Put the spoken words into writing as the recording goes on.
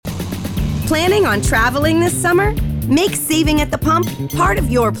Planning on traveling this summer? Make saving at the pump part of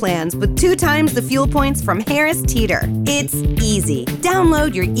your plans with 2 times the fuel points from Harris Teeter. It's easy.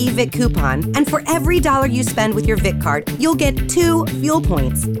 Download your eVic coupon, and for every $1 you spend with your Vic card, you'll get 2 fuel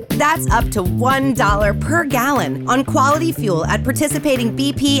points. That's up to $1 per gallon on quality fuel at participating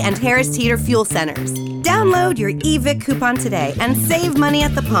BP and Harris Teeter fuel centers. Download your eVic coupon today and save money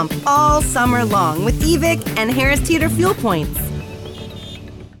at the pump all summer long with eVic and Harris Teeter fuel points.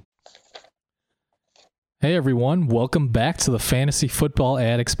 Hey everyone, welcome back to the Fantasy Football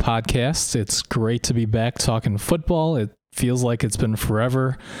Addicts podcast. It's great to be back talking football. It feels like it's been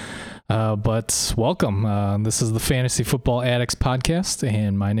forever, but welcome. This is the Fantasy Football Addicts podcast,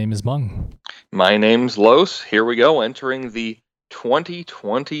 and my name is Mung. My name's Los. Here we go, entering the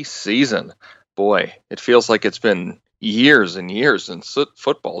 2020 season. Boy, it feels like it's been years and years since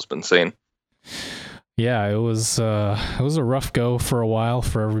football's been seen. Yeah, it was a rough go for a while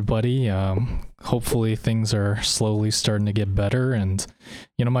for everybody. Hopefully things are slowly starting to get better. And,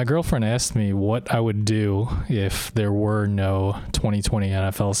 you know, my girlfriend asked me what I would do if there were no 2020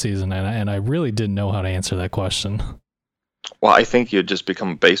 NFL season. And I really didn't know how to answer that question. Well, I think you'd just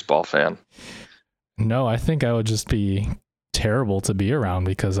become a baseball fan. No, I think I would just be terrible to be around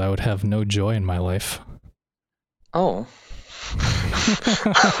because I would have no joy in my life. Oh.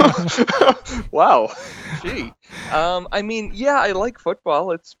 Wow. Gee. I mean, yeah, I like football.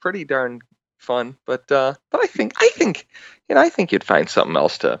 It's pretty darn fun, but I think you'd find something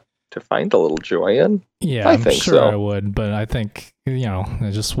else to find a little joy in. Yeah, I'm sure I would, but I think, you know,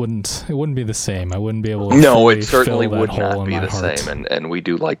 it wouldn't be the same. I wouldn't be able to. No, it certainly would not be the same, and we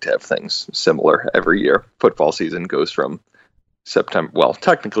do like to have things similar every year. Football season goes from September. Well,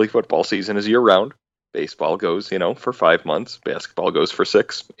 technically football season is year round. Baseball goes, for 5 months. Basketball goes for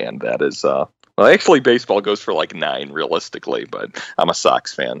 6, and that is actually baseball goes for like 9 realistically, but I'm a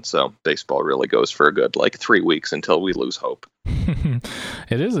Sox fan, so baseball really goes for a good 3 weeks until we lose hope.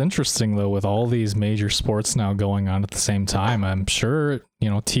 It is interesting though, with all these major sports now going on at the same time. I'm sure,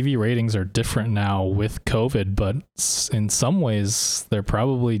 TV ratings are different now with COVID, but in some ways they're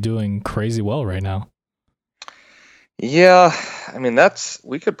probably doing crazy well right now. Yeah, I mean,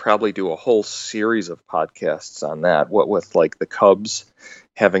 we could probably do a whole series of podcasts on that. What with the Cubs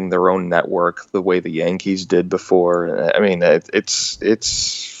having their own network, the way the Yankees did before. I mean, I'm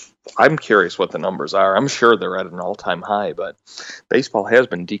curious what the numbers are. I'm sure they're at an all-time high, but baseball has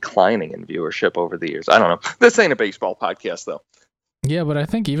been declining in viewership over the years. I don't know. This ain't a baseball podcast, though. Yeah, but I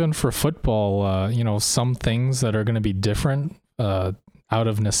think even for football, some things that are going to be different out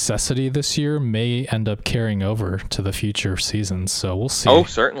of necessity this year may end up carrying over to the future seasons. So we'll see. Oh,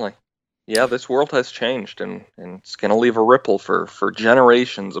 certainly. Yeah, this world has changed, and it's going to leave a ripple for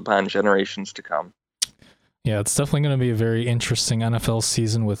generations upon generations to come. Yeah, it's definitely going to be a very interesting NFL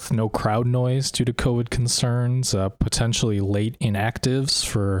season with no crowd noise due to COVID concerns, potentially late inactives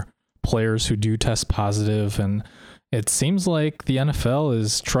for players who do test positive, and it seems like the NFL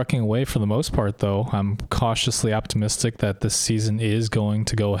is trucking away for the most part, though. I'm cautiously optimistic that this season is going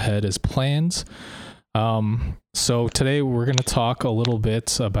to go ahead as planned. So today we're going to talk a little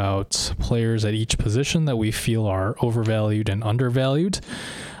bit about players at each position that we feel are overvalued and undervalued.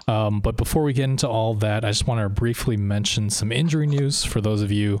 But before we get into all that, I just want to briefly mention some injury news for those of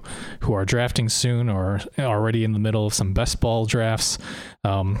you who are drafting soon or already in the middle of some best ball drafts.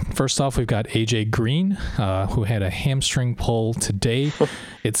 First off, we've got AJ Green, who had a hamstring pull today.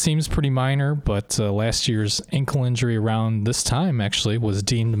 It seems pretty minor, but last year's ankle injury around this time actually was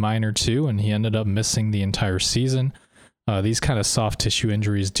deemed minor too, and he ended up missing the entire season. These kind of soft tissue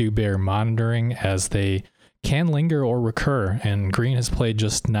injuries do bear monitoring as they can linger or recur, and Green has played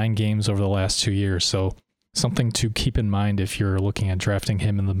just 9 games over the last 2 years, so something to keep in mind if you're looking at drafting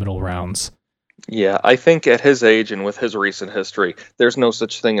him in the middle rounds. Yeah, I think at his age and with his recent history, there's no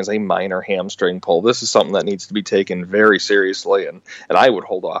such thing as a minor hamstring pull. This is something that needs to be taken very seriously, and I would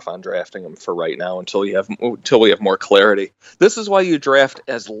hold off on drafting him for right now until we have more clarity. This is why you draft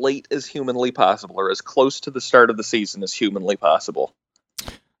as late as humanly possible, or as close to the start of the season as humanly possible.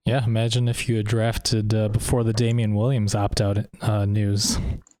 Yeah, imagine if you had drafted before the Damian Williams opt-out news.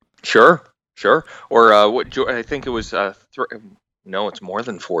 Sure. Or I think it was no, it's more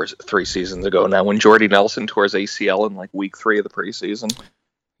than 3 seasons ago now when Jordy Nelson tore his ACL in week 3 of the preseason.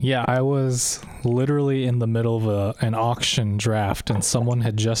 Yeah, I was literally in the middle of an auction draft, and someone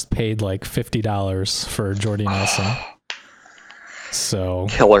had just paid $50 for Jordy Nelson. So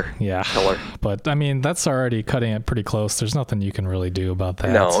killer. But I mean, that's already cutting it pretty close. There's nothing you can really do about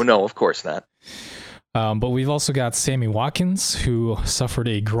that. No, of course not. But we've also got Sammy Watkins, who suffered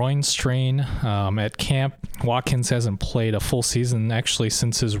a groin strain at camp. Watkins hasn't played a full season actually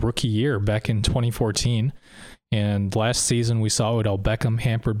since his rookie year back in 2014. And last season we saw Odell Beckham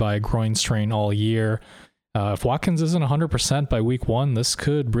hampered by a groin strain all year. If Watkins isn't 100% by week 1, this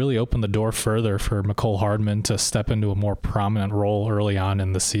could really open the door further for Mecole Hardman to step into a more prominent role early on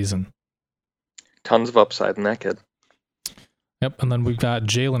in the season. Tons of upside in that kid. Yep, and then we've got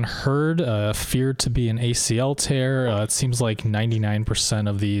Jalen Hurd, feared to be an ACL tear. It seems like 99%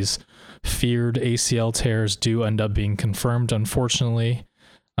 of these feared ACL tears do end up being confirmed, unfortunately.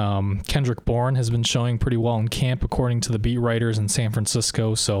 Kendrick Bourne has been showing pretty well in camp, according to the beat writers in San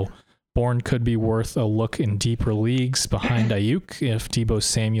Francisco, so Bourne could be worth a look in deeper leagues behind Ayuk if Deebo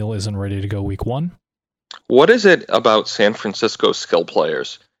Samuel isn't ready to go week 1. What is it about San Francisco skill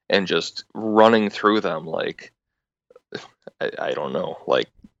players and just running through them like... I don't know. Like,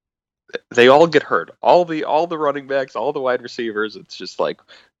 they all get hurt. All the running backs, all the wide receivers. It's just like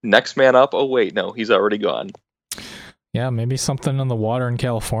next man up. Oh wait, no, he's already gone. Yeah, maybe something in the water in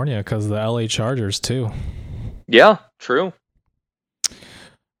California because the LA Chargers too. Yeah, true.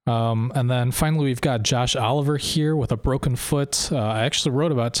 And then finally, we've got Josh Oliver here with a broken foot. I actually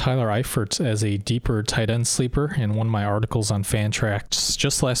wrote about Tyler Eifert as a deeper tight end sleeper in one of my articles on Fantrax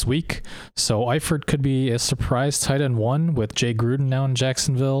just last week. So Eifert could be a surprise tight end 1 with Jay Gruden now in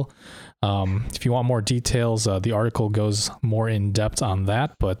Jacksonville. If you want more details, the article goes more in depth on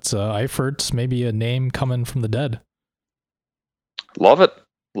that. But Eifert may be a name coming from the dead. Love it.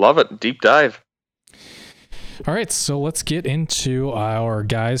 Love it. Deep dive. All right, so let's get into our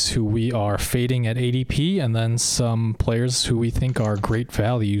guys who we are fading at ADP and then some players who we think are great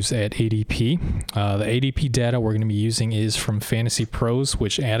values at ADP. The ADP data we're going to be using is from Fantasy Pros,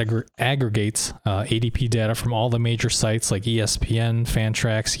 which aggregates ADP data from all the major sites like ESPN,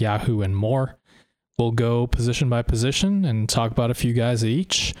 Fantrax, Yahoo, and more. We'll go position by position and talk about a few guys at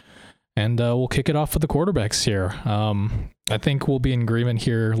each, and we'll kick it off with the quarterbacks here. I think we'll be in agreement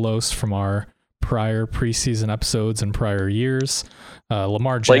here, Los, from our prior preseason episodes and prior years.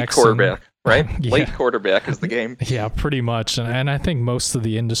 Lamar Jackson. Late quarterback, right? Yeah. Late quarterback is the game. Yeah, pretty much. And I think most of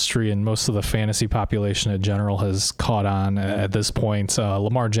the industry and most of the fantasy population in general has caught on at this point.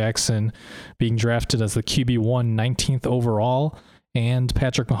 Lamar Jackson being drafted as the QB1 19th overall, and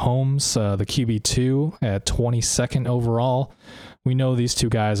Patrick Mahomes, the QB2 at 22nd overall. We know these two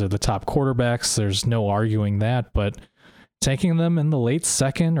guys are the top quarterbacks. There's no arguing that, but taking them in the late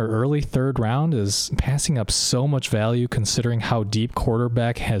 2nd or early 3rd round is passing up so much value considering how deep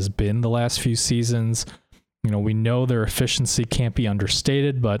quarterback has been the last few seasons. You know, we know their efficiency can't be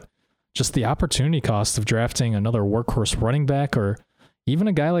understated, but just the opportunity cost of drafting another workhorse running back or even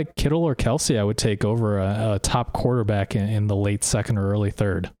a guy like Kittle or Kelsey, I would take over a top quarterback in the late 2nd or early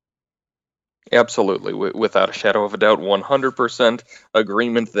 3rd. Absolutely, without a shadow of a doubt, 100%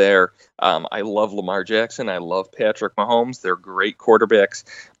 agreement there. I love Lamar Jackson. I love Patrick Mahomes. They're great quarterbacks,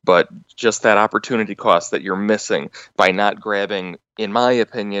 but just that opportunity cost that you're missing by not grabbing, in my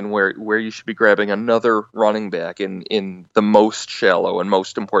opinion, where you should be grabbing another running back in the most shallow and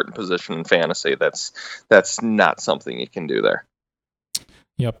most important position in fantasy. That's not something you can do there.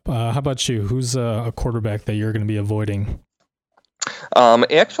 Yep. How about you? Who's a quarterback that you're going to be avoiding?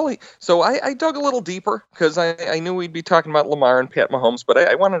 Actually, so I dug a little deeper because I knew we'd be talking about Lamar and Pat Mahomes, but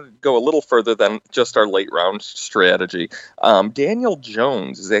I wanted to go a little further than just our late round strategy. Daniel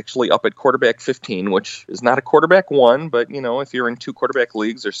Jones is actually up at quarterback 15, which is not a quarterback 1, but you know, if you're in 2 quarterback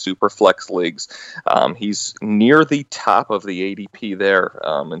leagues or super flex leagues, he's near the top of the ADP there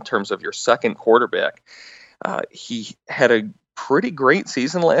in terms of your second quarterback. He had a pretty great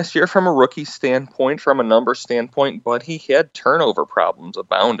season last year from a rookie standpoint, from a number standpoint, but he had turnover problems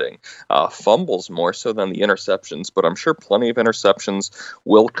abounding, fumbles more so than the interceptions, but I'm sure plenty of interceptions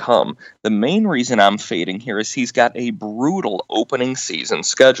will come. The main reason I'm fading here is he's got a brutal opening season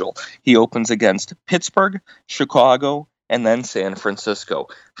schedule. He opens against Pittsburgh, Chicago, and then San Francisco.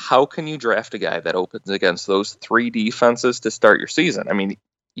 How can you draft a guy that opens against those 3 defenses to start your season? I mean,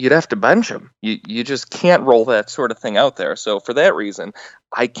 you'd have to bench him. You just can't roll that sort of thing out there. So for that reason,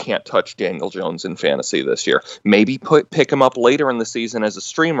 I can't touch Daniel Jones in fantasy this year. Maybe pick him up later in the season as a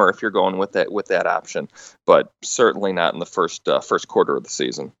streamer if you're going with that option, but certainly not in the first quarter of the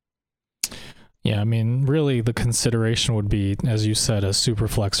season. Yeah, I mean, really the consideration would be, as you said, a super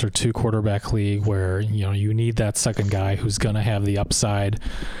flex or 2 quarterback league where, you know, you need that second guy who's going to have the upside.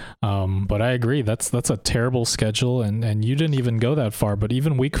 But I agree, that's a terrible schedule, and you didn't even go that far. But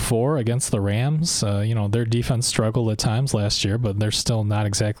even week 4 against the Rams, you know, their defense struggled at times last year, but they're still not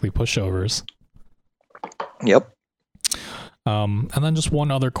exactly pushovers. Yep. And then just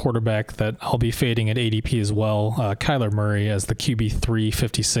one other quarterback that I'll be fading at ADP as well, Kyler Murray as the QB3,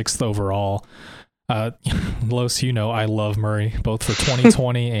 56th overall. Los, I love Murray, both for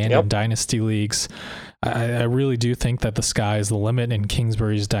 2020 and in dynasty leagues. I really do think that the sky is the limit in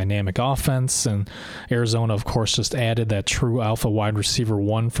Kingsbury's dynamic offense, and Arizona, of course, just added that true alpha wide receiver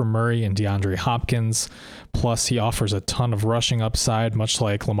 1 for Murray and DeAndre Hopkins. Plus, he offers a ton of rushing upside, much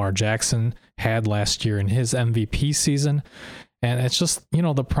like Lamar Jackson had last year in his MVP season. And it's just,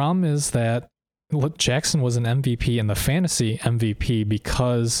 the problem is that Jackson was an MVP and the fantasy MVP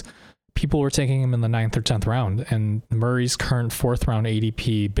because people were taking him in the 9th or 10th round, and Murray's current 4th round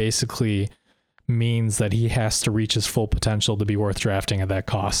ADP basically means that he has to reach his full potential to be worth drafting at that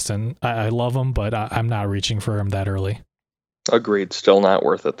cost. And I love him, but I'm not reaching for him that early. Agreed. Still not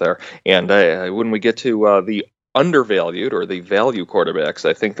worth it there. And when we get to the undervalued or the value quarterbacks,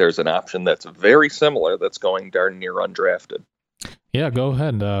 I think there's an option that's very similar that's going darn near undrafted. Yeah, go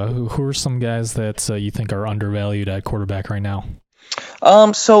ahead. Who are some guys that you think are undervalued at quarterback right now?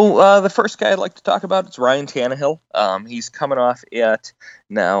 So the first guy I'd like to talk about is Ryan Tannehill. He's coming off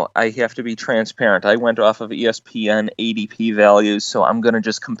now I have to be transparent. I went off of ESPN ADP values, so I'm going to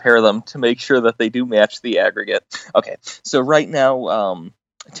just compare them to make sure that they do match the aggregate. Okay, so right now,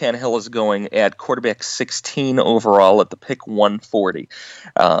 Tannehill is going at quarterback 16 overall at the pick 140.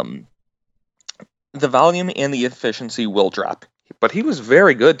 The volume and the efficiency will drop, but he was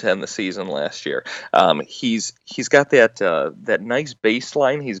very good to end the season last year. He's got that nice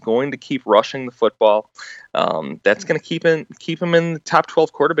baseline. He's going to keep rushing the football. That's going to keep him in the top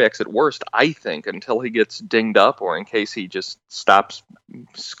 12 quarterbacks at worst, I think, until he gets dinged up or in case he just stops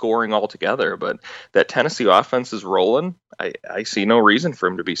scoring altogether. But that Tennessee offense is rolling. I see no reason for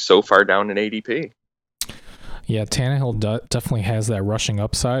him to be so far down in ADP. Yeah, Tannehill definitely has that rushing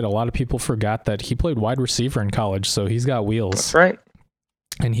upside. A lot of people forgot that he played wide receiver in college, so he's got wheels. That's right.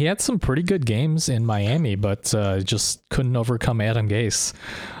 And he had some pretty good games in Miami, but just couldn't overcome Adam Gase.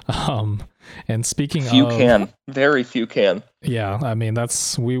 And speaking very few can. Yeah, I mean,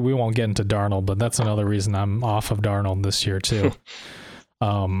 we won't get into Darnold, but that's another reason I'm off of Darnold this year too.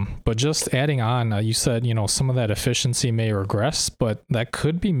 But just adding on, you said, some of that efficiency may regress, but that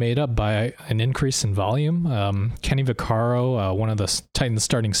could be made up by an increase in volume. Kenny Vaccaro, one of the Titans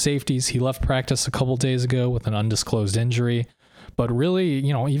starting safeties, he left practice a couple days ago with an undisclosed injury. But really,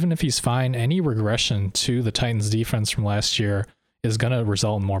 even if he's fine, any regression to the Titans defense from last year is going to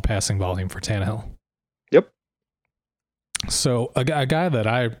result in more passing volume for Tannehill. Yep. So a guy that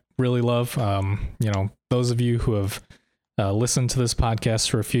I really love, those of you who have listened to this podcast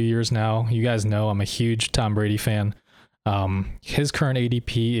for a few years now, you guys know I'm a huge Tom Brady fan. His current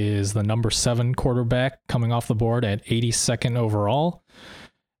ADP is the number 7 quarterback coming off the board at 82nd overall.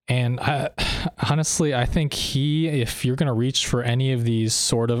 And honestly, I think if you're going to reach for any of these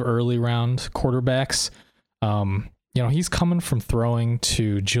sort of early round quarterbacks, he's coming from throwing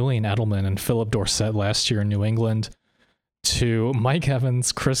to Julian Edelman and Philip Dorsett last year in New England, to Mike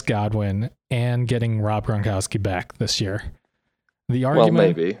Evans, Chris Godwin, and getting Rob Gronkowski back this year. The argument,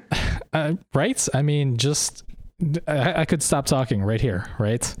 well, maybe. Right? I mean, I could stop talking right here,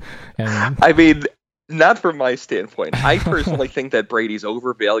 right? And I mean, not from my standpoint. I personally think that Brady's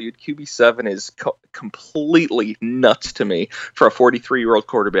overvalued. QB7 is completely nuts to me for a 43-year-old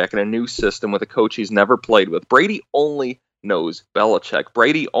quarterback in a new system with a coach he's never played with. Brady only knows Belichick.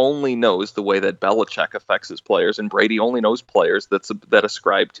 Brady only knows the way that Belichick affects his players, and Brady only knows players that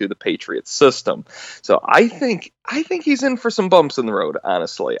ascribe to the Patriots system. So I think he's in for some bumps in the road,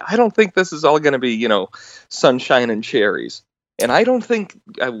 honestly. I don't think this is all going to be, sunshine and cherries. And I don't think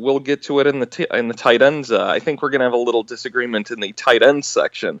we'll get to it in the tight ends. I think we're going to have a little disagreement in the tight end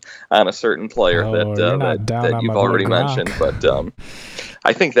section on a certain player that you've already mentioned. But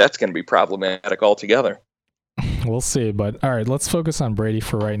I think that's going to be problematic altogether. We'll see, but all right, let's focus on Brady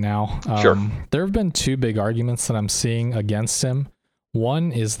for right now. Sure. There have been 2 big arguments that I'm seeing against him.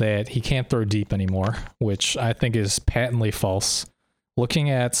 One is that he can't throw deep anymore, which I think is patently false. Looking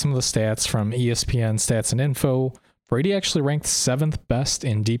at some of the stats from ESPN Stats and Info, Brady actually ranked 7th best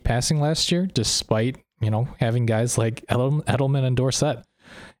in deep passing last year, despite, having guys like Edelman and Dorsett.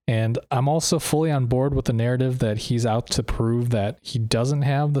 And I'm also fully on board with the narrative that he's out to prove that he doesn't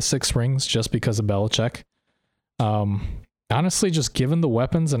have the 6 rings just because of Belichick. Honestly, just given the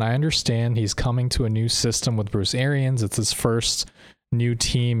weapons, and I understand he's coming to a new system with Bruce Arians. It's his first new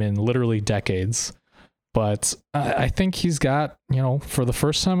team in literally decades. But I think he's got, for the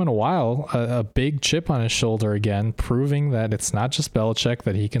first time in a while, a big chip on his shoulder again, proving that it's not just Belichick,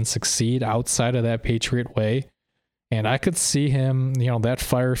 that he can succeed outside of that Patriot way. And I could see him, that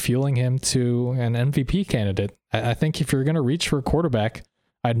fire fueling him to an MVP candidate. I think if you're going to reach for a quarterback,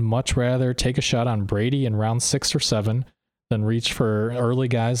 I'd much rather take a shot on Brady in round 6 or 7 than reach for early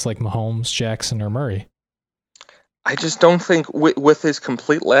guys like Mahomes, Jackson, or Murray. I just don't think with his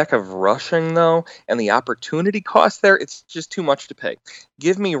complete lack of rushing, though, and the opportunity cost there, it's just too much to pay.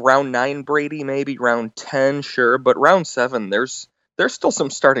 Give me round 9 Brady, maybe round 10, sure, but round 7, there's still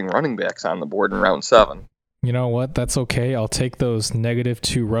some starting running backs on the board in round 7. You know what? That's okay. I'll take those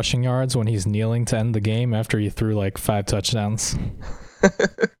 -2 rushing yards when he's kneeling to end the game after he threw like 5 touchdowns.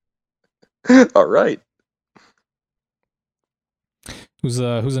 All right. Who's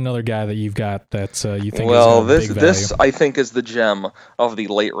another guy that you've got that you think? Well, is big this I think is the gem of the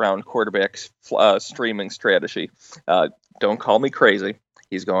late round quarterback streaming strategy. Don't call me crazy.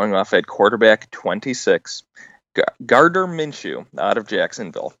 He's going off at quarterback 26. Gardner Minshew out of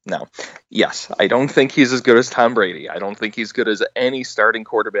Jacksonville. Now, yes, I don't think he's as good as Tom Brady. I don't think he's good as any starting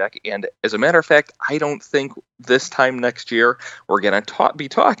quarterback. And as a matter of fact, I don't think this time next year we're going to be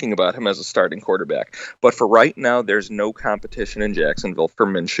talking about him as a starting quarterback. But for right now, there's no competition in Jacksonville for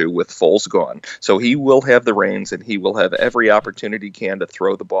Minshew with Foles gone. So he will have the reins and he will have every opportunity he can to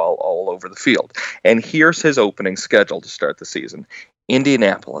throw the ball all over the field. And here's his opening schedule to start the season: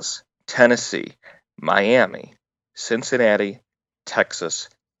 Indianapolis, Tennessee, Miami, Cincinnati, Texas,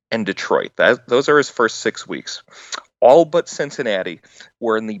 and Detroit. Those are his first 6 weeks. All but Cincinnati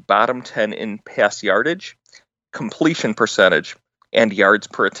were in the bottom 10 in pass yardage, completion percentage, and yards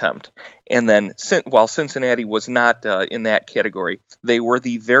per attempt. And then, while Cincinnati was not in that category, they were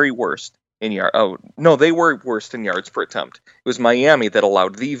the very worst in they were worst in yards per attempt. It was Miami that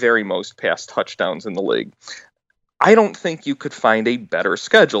allowed the very most pass touchdowns in the league. I don't think you could find a better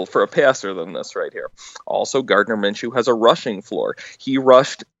schedule for a passer than this right here. Also, Gardner Minshew has a rushing floor. He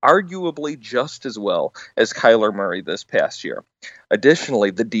rushed arguably just as well as Kyler Murray this past year.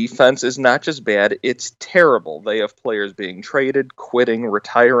 Additionally, the defense is not just bad, it's terrible. They have players being traded, quitting,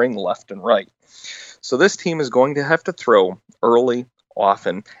 retiring left and right. So this team is going to have to throw early,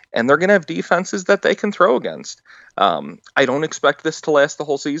 often, and they're going to have defenses that they can throw against. I don't expect this to last the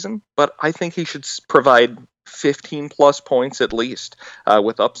whole season, but I think he should provide 15 plus points at least,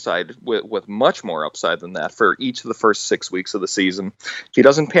 with upside, with much more upside than that for each of the first 6 weeks of the season. If he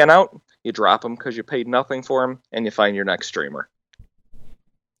doesn't pan out, you drop him because you paid nothing for him, and you find your next streamer.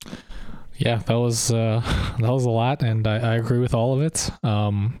 Yeah, that was a lot, and I agree with all of it.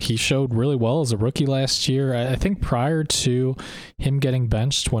 He showed really well as a rookie last year. I think prior to him getting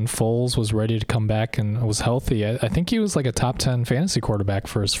benched when Foles was ready to come back and was healthy, I think he was like a top 10 fantasy quarterback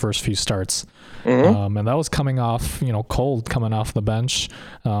for his first few starts. Mm-hmm. And that was coming off, cold coming off the bench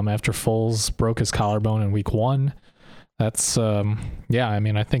after Foles broke his collarbone in week 1. That's, I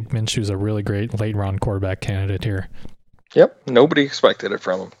think Minshew's a really great late round quarterback candidate here. Yep, nobody expected it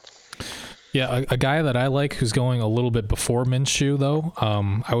from him. Yeah, a guy that I like who's going a little bit before Minshew, though,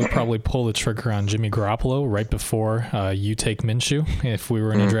 I would probably pull the trigger on Jimmy Garoppolo right before you take Minshew if we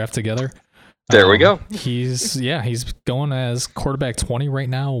were in a draft together. There we go. He's going as quarterback 20 right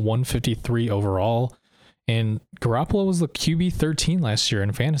now, 153 overall. And Garoppolo was the QB 13 last year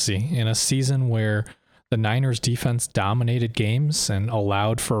in fantasy in a season where the Niners defense dominated games and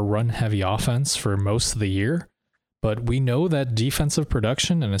allowed for a run-heavy offense for most of the year. But we know that defensive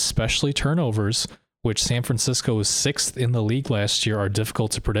production and especially turnovers, which San Francisco was 6th in the league last year, are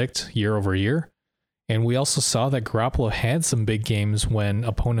difficult to predict year over year. And we also saw that Garoppolo had some big games when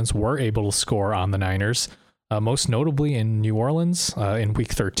opponents were able to score on the Niners, most notably in New Orleans in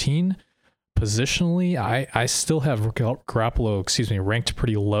Week 13. Positionally, I still have Garoppolo, ranked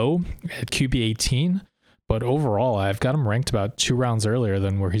pretty low at QB 18. But overall, I've got him ranked about 2 rounds earlier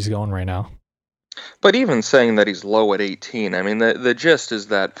than where he's going right now. But even saying that he's low at 18, I mean, the gist is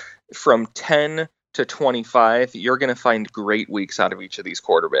that from 10 to 25, you're going to find great weeks out of each of these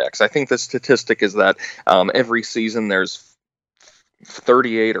quarterbacks. I think the statistic is that every season there's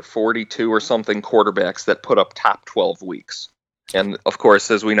 38 or 42 or something quarterbacks that put up top 12 weeks. And, of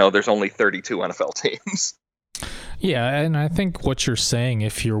course, as we know, there's only 32 NFL teams. Yeah, and I think what you're saying,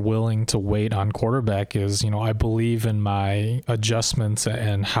 if you're willing to wait on quarterback, is, I believe in my adjustments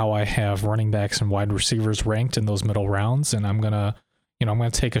and how I have running backs and wide receivers ranked in those middle rounds, and I'm gonna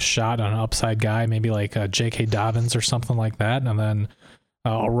take a shot on an upside guy, maybe like a J.K. Dobbins or something like that, and then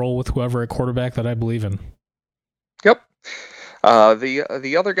I'll roll with whoever at quarterback that I believe in. Yep.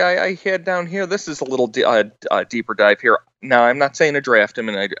 The other guy I had down here, this is a little deeper dive here. Now, I'm not saying to draft him,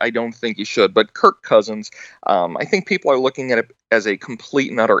 and I don't think you should, but Kirk Cousins, I think people are looking at it as a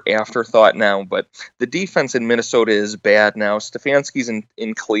complete and utter afterthought now, but the defense in Minnesota is bad now. Stefanski's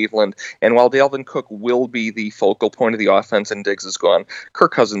in Cleveland, and while Dalvin Cook will be the focal point of the offense and Diggs is gone,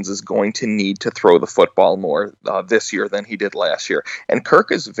 Kirk Cousins is going to need to throw the football more this year than he did last year. And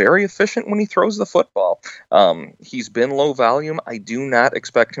Kirk is very efficient when he throws the football. He's been low volume. I do not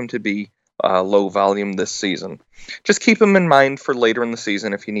expect him to be low volume this season. Just keep him in mind for later in the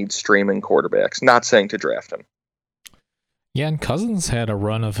season if you need streaming quarterbacks. Not saying to draft him. Yeah, and Cousins had a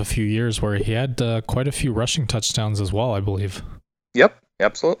run of a few years where he had quite a few rushing touchdowns as well, I believe. Yep,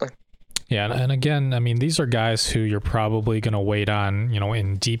 absolutely. Yeah, and again, I mean, these are guys who you're probably going to wait on,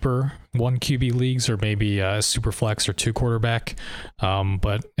 in deeper 1 QB leagues or maybe a super flex or 2 quarterback.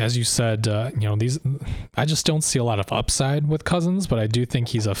 But as you said, these, I just don't see a lot of upside with Cousins, but I do think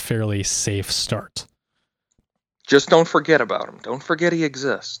he's a fairly safe start. Just don't forget about him. Don't forget he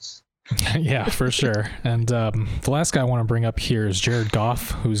exists. Yeah, for sure. And the last guy I want to bring up here is Jared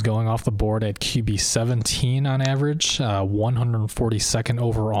Goff, who's going off the board at QB 17 on average, 142nd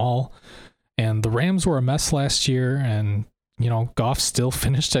overall. And the Rams were a mess last year, and Goff still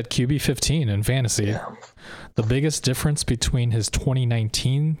finished at QB 15 in fantasy. Yeah. The biggest difference between his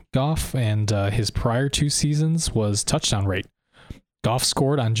 2019 Goff and his prior 2 seasons was touchdown rate. Goff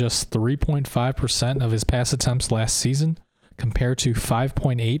scored on just 3.5% of his pass attempts last season, compared to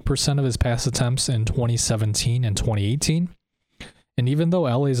 5.8% of his pass attempts in 2017 and 2018. And even though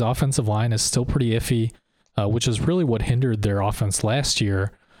LA's offensive line is still pretty iffy, which is really what hindered their offense last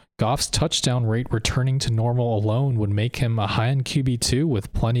year, Goff's touchdown rate returning to normal alone would make him a high-end QB2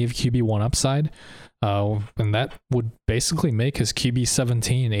 with plenty of QB1 upside, and that would basically make his QB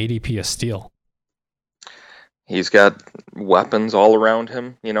 17 ADP a steal. He's got weapons all around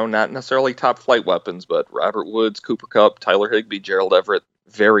him, not necessarily top flight weapons, but Robert Woods, Cooper Kupp, Tyler Higbee, Gerald Everett,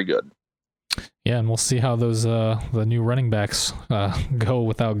 very good. Yeah, and we'll see how those the new running backs go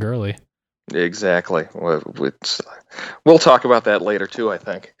without Gurley. Exactly. We'll talk about that later too, I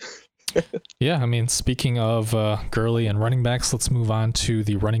think. Yeah, I mean, speaking of Gurley and running backs, let's move on to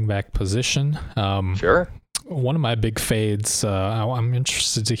the running back position. Sure. One of my big fades, I'm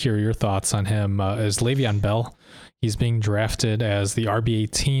interested to hear your thoughts on him, is Le'Veon Bell. He's being drafted as the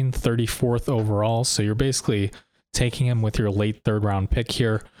RB18, 34th overall, so you're basically taking him with your late 3rd round pick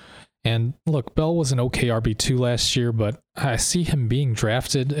here. And look, Bell was an okay RB2 last year, but I see him being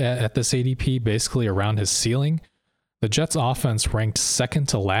drafted at this ADP basically around his ceiling. The Jets offense ranked 2nd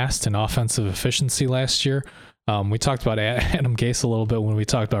to last in offensive efficiency last year. We talked about Adam Gase a little bit when we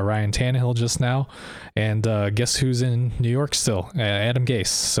talked about Ryan Tannehill just now. And guess who's in New York still? Adam Gase.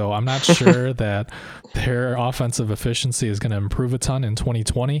 So I'm not sure that their offensive efficiency is going to improve a ton in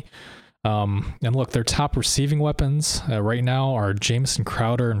 2020. And look, their top receiving weapons right now are Jamison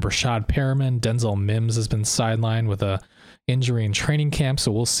Crowder and Rashad Perriman. Denzel Mims has been sidelined with a injury in training camp,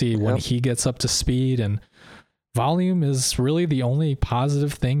 so we'll see when he gets up to speed. And volume is really the only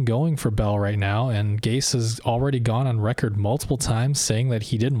positive thing going for Bell right now, and Gase has already gone on record multiple times saying that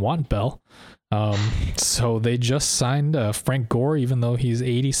he didn't want Bell. So they just signed Frank Gore, even though he's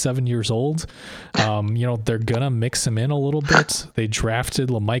 87 years old. They're going to mix him in a little bit. They drafted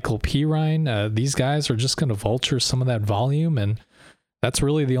LaMichael Pirine. These guys are just going to vulture some of that volume, and that's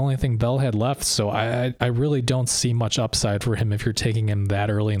really the only thing Bell had left. So I really don't see much upside for him if you're taking him that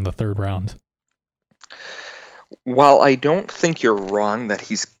early in the 3rd round. While I don't think you're wrong that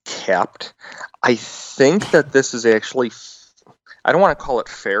he's capped, I think that this is actually, I don't want to call it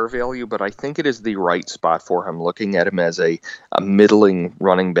fair value, but I think it is the right spot for him, looking at him as a middling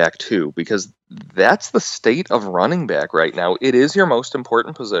running back too, because that's the state of running back right now. It is your most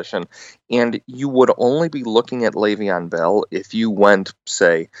important position, and you would only be looking at Le'Veon Bell if you went,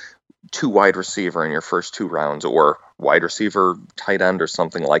 say, 2 wide receiver in your first 2 rounds, or wide receiver, tight end, or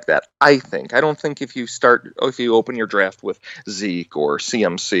something like that. I don't think if you open your draft with Zeke or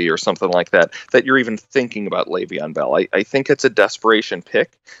CMC or something like that you're even thinking about Le'Veon Bell. I think it's a desperation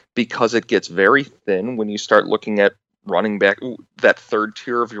pick because it gets very thin when you start looking at running back, that 3rd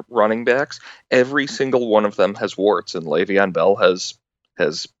tier of your running backs. Every single one of them has warts, and Le'Veon Bell has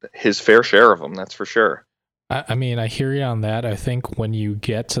his fair share of them, that's for sure. I mean, I hear you on that. I think when you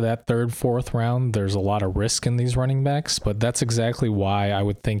get to that 3rd, 4th round, there's a lot of risk in these running backs, but that's exactly why I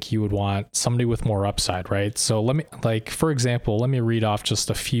would think you would want somebody with more upside, right? So for example, let me read off just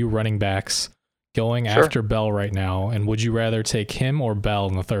a few running backs going after Bell right now. And would you rather take him or Bell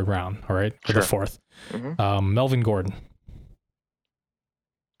in the 3rd round? All right. Or the 4th. Mm-hmm. Melvin Gordon.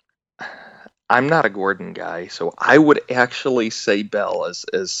 I'm not a Gordon guy, so I would actually say Bell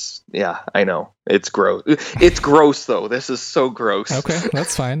as yeah, I know. It's gross. It's gross, though. This is so gross. Okay,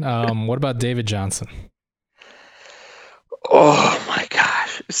 that's fine. What about David Johnson? Oh my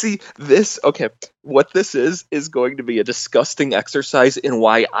gosh. See, what this is going to be a disgusting exercise in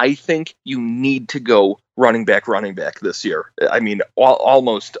why I think you need to go running back this year. I mean,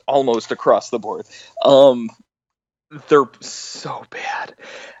 almost across the board. They're so bad.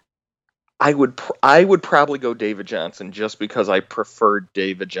 I would probably go David Johnson just because I prefer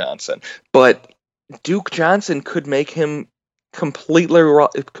David Johnson. But Duke Johnson could make him completely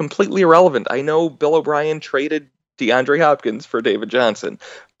irrelevant. I know Bill O'Brien traded DeAndre Hopkins for David Johnson,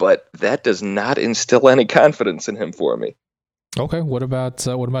 but that does not instill any confidence in him for me. Okay, what about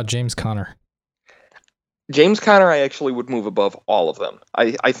James Conner? James Conner, I actually would move above all of them.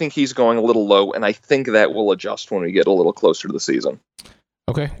 I think he's going a little low, and I think that will adjust when we get a little closer to the season.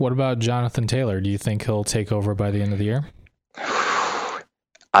 Okay, what about Jonathan Taylor? Do you think he'll take over by the end of the year?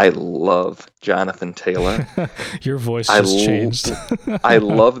 I love Jonathan Taylor. Your voice just changed. I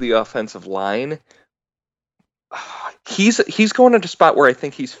love the offensive line. He's going at a spot where I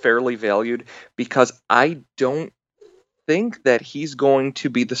think he's fairly valued because I don't think that he's going to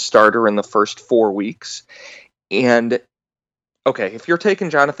be the starter in the first 4 weeks. And okay, if you're taking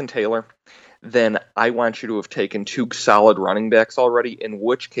Jonathan Taylor, then I want you to have taken 2 solid running backs already, in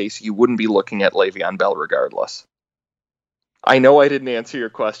which case you wouldn't be looking at Le'Veon Bell regardless. I know I didn't answer your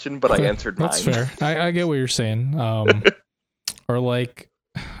question, but I answered mine. That's fair. I get what you're saying. Or like,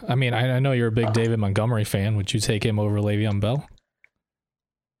 I mean, I know you're a big David Montgomery fan. Would you take him over Le'Veon Bell?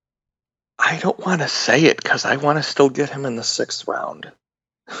 I don't want to say it because I want to still get him in the 6th round.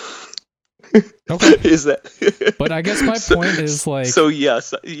 Okay. Is that? But I guess my point is like. So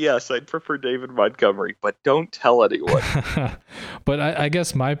yes, I'd prefer David Montgomery, but don't tell anyone. But I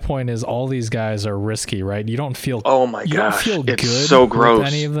guess my point is all these guys are risky, right? You don't feel. Oh my gosh, you don't feel it's good so gross with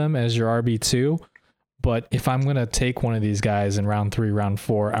any of them as your RB2. But if I'm gonna take one of these guys in round 3, round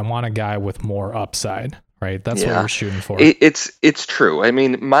 4, I want a guy with more upside. Right, that's what we're shooting for. It's true. I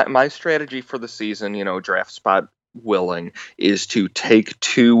mean, my strategy for the season, draft spot willing, is to take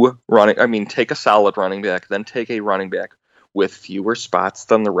take a solid running back, then take a running back with fewer spots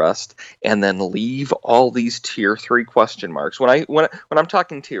than the rest, and then leave all these tier 3 question marks. When I'm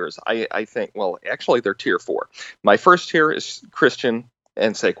talking tiers, I think, well, actually they're tier 4. My first tier is Christian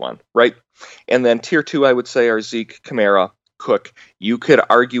and Saquon, right? And then tier 2, I would say, are Zeke, Kamara, Cook. You could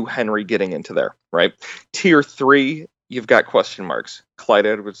argue Henry getting into there, right? Tier 3, you've got question marks. Clyde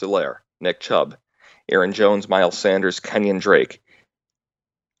Edwards-Helaire, Nick Chubb, Aaron Jones, Miles Sanders, Kenyon Drake.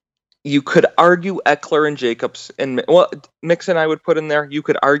 You could argue Eckler and Jacobs, and Mixon I would put in there. You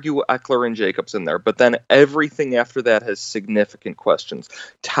could argue Eckler and Jacobs in there, but then everything after that has significant questions.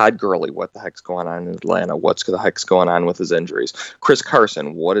 Todd Gurley, what the heck's going on in Atlanta? What's the heck's going on with his injuries? Chris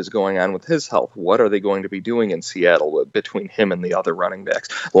Carson, what is going on with his health? What are they going to be doing in Seattle between him and the other running backs?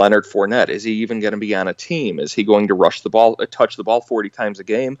 Leonard Fournette, is he even going to be on a team? Is he going to touch the ball 40 times a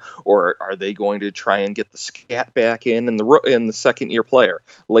game, or are they going to try and get the scat back in the second-year player?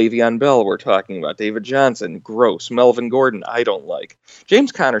 Le'Veon Bell, we're talking about. David Johnson, gross. Melvin Gordon, I don't like.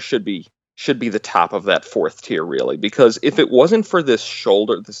 James Conner should be the top of that 4th tier, really, because if it wasn't for this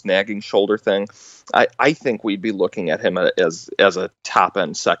nagging shoulder thing, I think we'd be looking at him as a top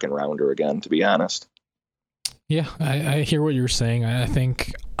end 2nd rounder again, to be honest. Yeah, I hear what you're saying. I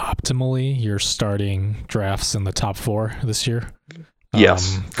think optimally you're starting drafts in the top 4 this year.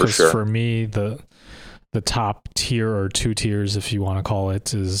 Yes, for sure. For me, the top tier, or 2 tiers, if you want to call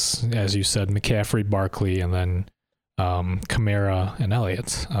it, is, as you said, McCaffrey, Barkley, and then Kamara and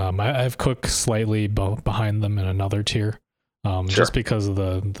Elliott. I have Cook slightly behind them in another tier, just because of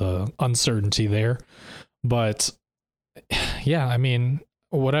the uncertainty there. But yeah, I mean,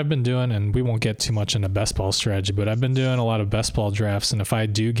 what I've been doing, and we won't get too much into best ball strategy, but I've been doing a lot of best ball drafts, and if I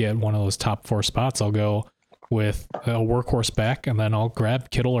do get one of those top 4 spots, I'll go with a workhorse back, and then I'll grab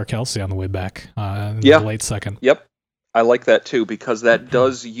Kittle or Kelsey on the way back in the late 2nd. Yep. I like that too, because that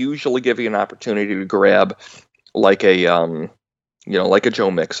does usually give you an opportunity to grab like a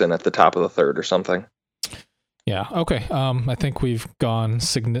Joe Mixon at the top of the 3rd or something. Yeah. Okay. I think we've gone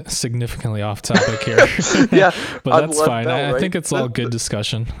significantly off topic here. Yeah, but that's fine. I think it's all good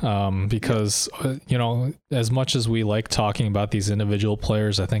discussion because as much as we like talking about these individual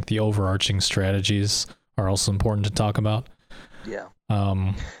players, I think the overarching strategies are also important to talk about. Yeah.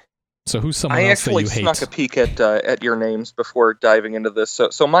 So who's someone else that you hate? I actually snuck a peek at your names before diving into this.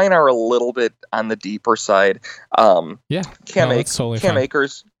 So mine are a little bit on the deeper side. Yeah. Cam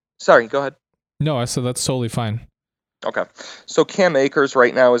Akers. Sorry, go ahead. No, I said that's totally fine. Okay. So Cam Akers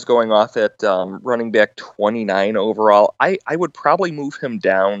right now is going off at running back 29 overall. I would probably move him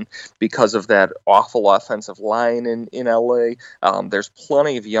down because of that awful offensive line in LA. There's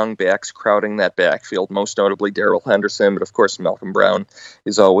plenty of young backs crowding that backfield, most notably Darrell Henderson, but of course Malcolm Brown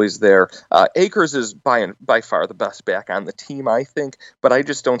is always there. Akers is by far the best back on the team, I think, but I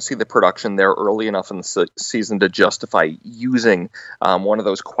just don't see the production there early enough in the season to justify using one of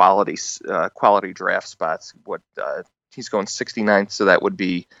those quality draft spots. He's going 69th, so that would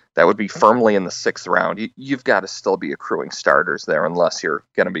be firmly in the 6th round. You've got to still be accruing starters there, unless you're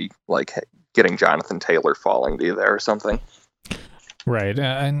going to be like getting Jonathan Taylor falling to you there or something. Right,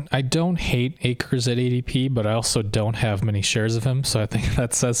 and I don't hate Akers at ADP, but I also don't have many shares of him, so I think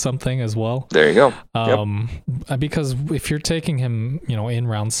that says something as well. There you go. Because if you're taking him, in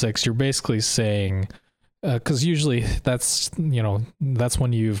round 6, you're basically saying. Because usually that's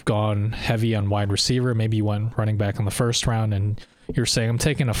when you've gone heavy on wide receiver. Maybe you went running back in the first round, and you're saying, I'm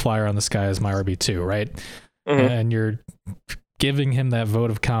taking a flyer on this guy as my RB2, right? Mm-hmm. And you're giving him that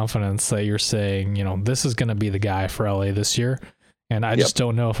vote of confidence that you're saying, this is going to be the guy for LA this year. And I just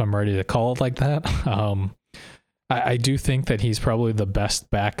don't know if I'm ready to call it like that. I do think that he's probably the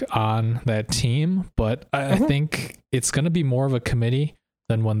best back on that team, but I think it's going to be more of a committee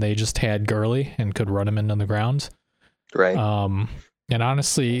than when they just had Gurley and could run him into the ground. Right. And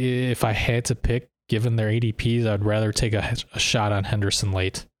honestly, if I had to pick, given their ADPs, I'd rather take a shot on Henderson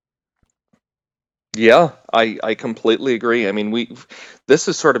late. Yeah, I completely agree. I mean, this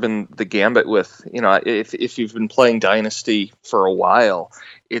has sort of been the gambit with, if you've been playing Dynasty for a while,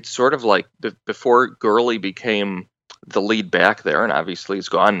 it's sort of like before Gurley became the lead back there, and obviously he's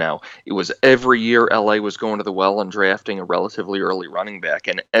gone now. It was every year LA was going to the well and drafting a relatively early running back,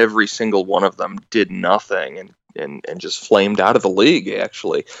 and every single one of them did nothing and just flamed out of the league,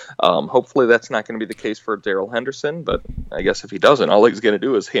 actually. Hopefully that's not going to be the case for Darrell Henderson, but I guess if he doesn't, all he's going to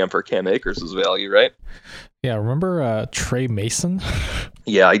do is hamper Cam Akers' value, right? Yeah, remember Trey Mason?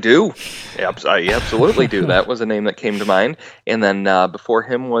 Yeah, I do. I absolutely do. That was a name that came to mind. And then before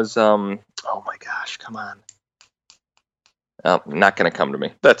him was, oh my gosh, come on. Not going to come to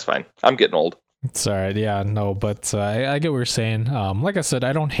me. That's fine. I'm getting old. It's all right. Yeah, no, but I get what you're saying. Like I said,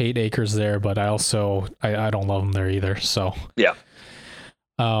 I don't hate Akers there, but I also I don't love him there either. So yeah.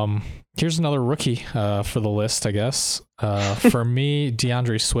 Here's another rookie for the list, I guess. For me,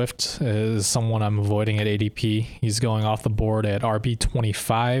 DeAndre Swift is someone I'm avoiding at ADP. He's going off the board at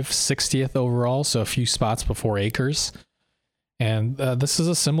RB25, 60th overall, so a few spots before Akers. And this is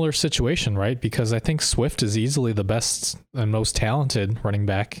a similar situation, right? Because I think Swift is easily the best and most talented running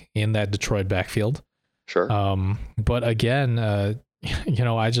back in that Detroit backfield. Sure. But again, I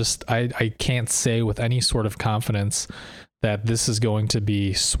can't say with any sort of confidence that this is going to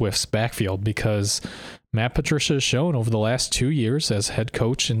be Swift's backfield, because Matt Patricia has shown over the last 2 years as head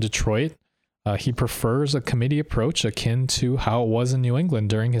coach in Detroit, he prefers a committee approach akin to how it was in New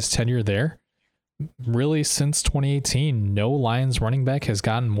England during his tenure there. Really, since 2018, no Lions running back has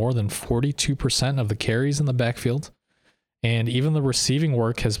gotten more than 42% of the carries in the backfield. And even the receiving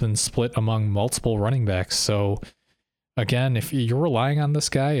work has been split among multiple running backs. So, again, if you're relying on this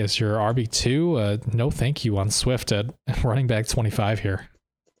guy as your RB2, no thank you on Swift at running back 25 here.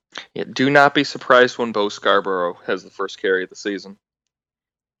 Yeah, do not be surprised when Bo Scarborough has the first carry of the season.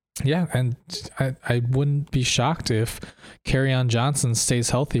 Yeah, and I wouldn't be shocked if Kerryon Johnson stays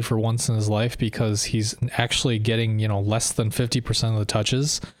healthy for once in his life, because he's actually getting, less than 50% of the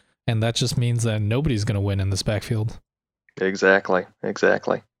touches, and that just means that nobody's going to win in this backfield. Exactly.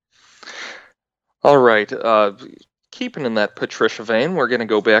 All right, keeping in that Patricia vein, we're going to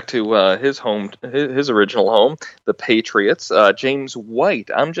go back to his original home, the Patriots. James White,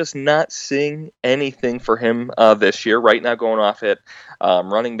 I'm just not seeing anything for him this year. Right now going off at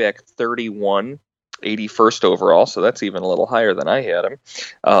running back 31, 81st overall, so that's even a little higher than I had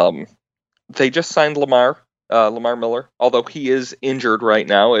him. They just signed Lamar Miller, although he is injured right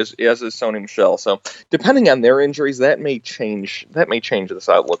now, as is Sony Michel. So depending on their injuries, that may change this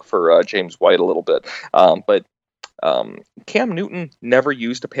outlook for James White a little bit. But Cam Newton never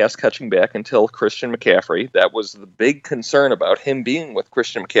used a pass catching back until Christian McCaffrey. That was the big concern about him being with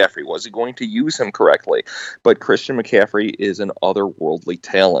Christian McCaffrey. Was he going to use him correctly? But Christian McCaffrey is an otherworldly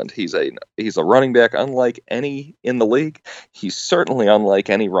talent. He's a running back unlike any in the league. He's certainly unlike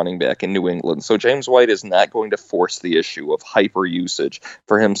any running back in New England. So James White is not going to force the issue of hyper usage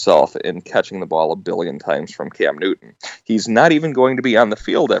for himself in catching the ball a billion times from Cam Newton. He's not even going to be on the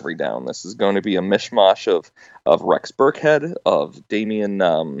field every down. This is going to be a mishmash of Rex Burkhead, of Damian,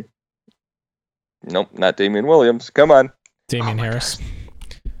 nope, not Damian Williams. Come on. Damian Harris.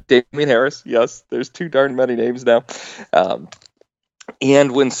 Damien Harris, yes. There's too darn many names now.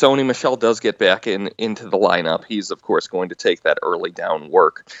 And when Sony Michel does get back into the lineup, he's, of course, going to take that early down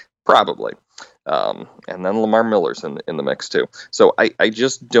work, probably. And then Lamar Miller's in the mix, too. So I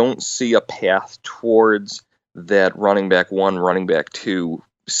just don't see a path towards that running back 1, running back 2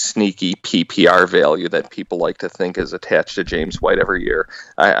 sneaky PPR value that people like to think is attached to James White every year.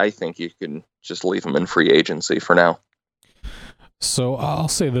 I think you can just leave him in free agency for now. So I'll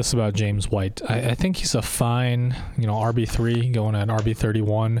say this about James White. I think he's a fine, RB3 going at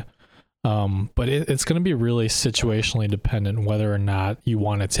RB31. But it's going to be really situationally dependent whether or not you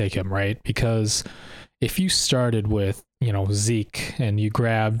want to take him, right? Because if you started with, Zeke and you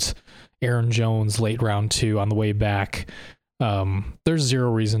grabbed Aaron Jones late round 2 on the way back, there's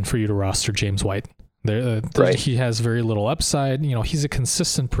zero reason for you to roster James White. Right. He has very little upside. He's a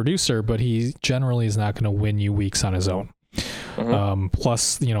consistent producer, but he generally is not going to win you weeks on his own. Mm-hmm.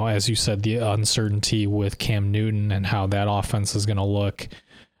 Plus, as you said, the uncertainty with Cam Newton and how that offense is going to look.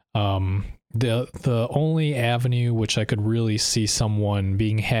 The only avenue which I could really see someone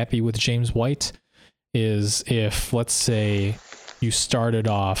being happy with James White is if, let's say, you started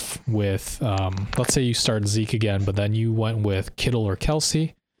off with, let's say you start Zeke again, but then you went with Kittle or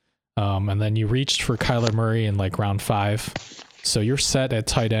Kelsey, and then you reached for Kyler Murray in like round 5. So you're set at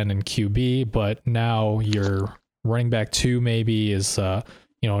tight end and QB, but now your running back 2 maybe is,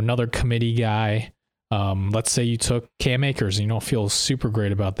 another committee guy. Let's say you took Cam Akers and you don't feel super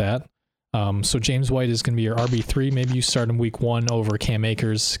great about that. So James White is going to be your RB3. Maybe you start in week 1 over Cam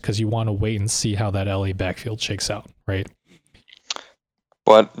Akers because you want to wait and see how that LA backfield shakes out, right?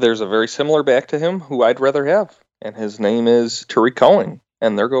 But there's a very similar back to him who I'd rather have, and his name is Tariq Cohen,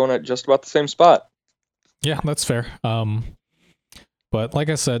 and they're going at just about the same spot. Yeah, that's fair. But like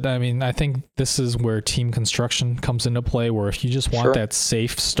I said, I think this is where team construction comes into play, where if you just want that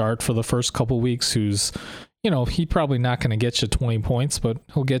safe start for the first couple weeks, who's, he probably not going to get you 20 points, but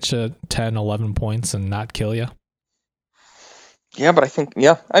he'll get you 10, 11 points and not kill you. Yeah, but I think,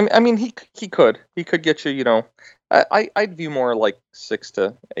 he could get you, I'd view more like 6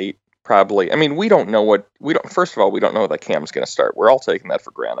 to 8 probably. We don't know first of all, we don't know that Cam's going to start. We're all taking that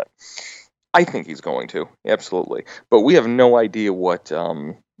for granted. I think he's going to, absolutely. But we have no idea what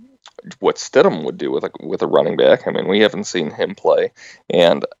Stidham would do with a running back. We haven't seen him play.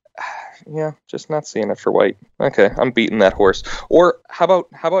 And just not seeing it for White. Okay, I'm beating that horse. Or how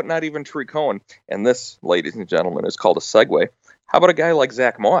about not even Tariq Cohen? And this, ladies and gentlemen, is called a segue. How about a guy like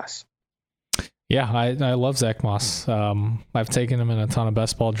Zach Moss? Yeah, I love Zach Moss. I've taken him in a ton of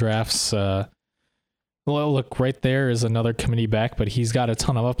best ball drafts. Well, look, right there is another committee back, but he's got a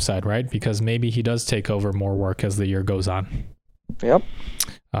ton of upside, right? Because maybe he does take over more work as the year goes on. Yep.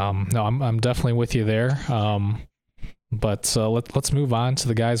 No, I'm definitely with you there. But let's move on to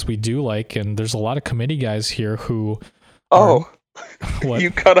the guys we do like, and there's a lot of committee guys here who.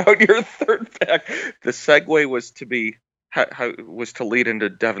 You cut out your third back. The segue was to lead into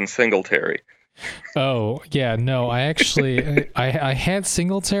Devin Singletary. Oh, yeah, no, I actually, I had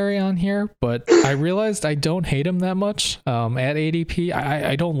Singletary on here, but I realized I don't hate him that much at ADP.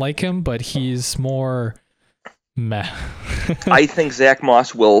 I don't like him, but he's more meh. I think Zach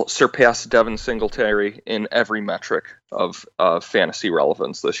Moss will surpass Devin Singletary in every metric of fantasy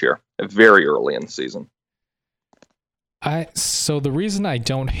relevance this year, very early in the season. So the reason I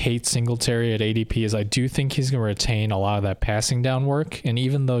don't hate Singletary at ADP is I do think he's going to retain a lot of that passing down work. And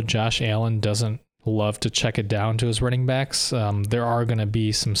even though Josh Allen doesn't love to check it down to his running backs, there are going to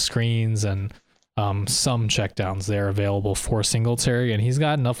be some screens and some checkdowns there available for Singletary. And he's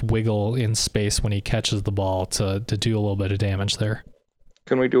got enough wiggle in space when he catches the ball to do a little bit of damage there.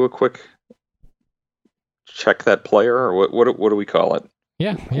 Can we do a quick check that player, or what do we call it?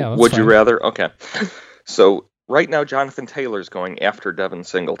 Yeah. Would you rather? Okay. So right now, Jonathan Taylor's going after Devin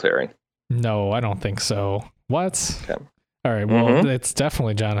Singletary. No, I don't think so. What? Okay. All right, well, It's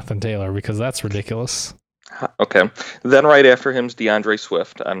definitely Jonathan Taylor because that's ridiculous. Okay. Then right after him's DeAndre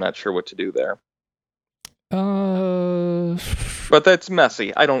Swift. I'm not sure what to do there. But that's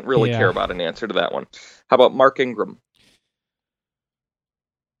messy. I don't really care about an answer to that one. How about Mark Ingram?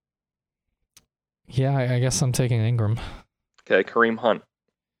 Yeah, I guess I'm taking Ingram. Okay, Kareem Hunt.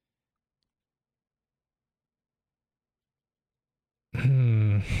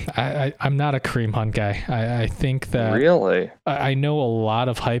 I'm not a Kareem Hunt guy. I think that really. I know a lot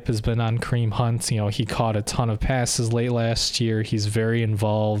of hype has been on Kareem Hunt. He caught a ton of passes late last year. He's very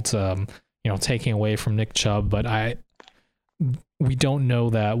involved. Taking away from Nick Chubb, but we don't know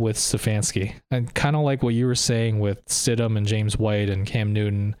that with Stefanski. And kind of like what you were saying with Stidham and James White and Cam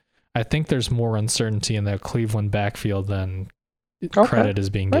Newton, I think there's more uncertainty in that Cleveland backfield than credit is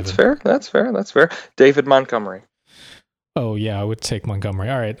being given. That's fair. David Montgomery. Oh, yeah, I would take Montgomery.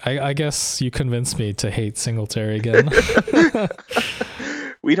 All right, I guess you convinced me to hate Singletary again.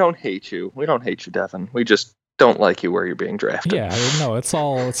 We don't hate you. Devin. We just don't like you where you're being drafted. Yeah, no, it's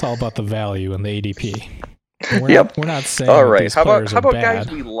all about the value and the ADP. We're not saying all right. These players how about bad.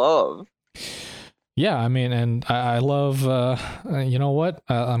 Guys we love? Yeah, I mean, and I love, you know what?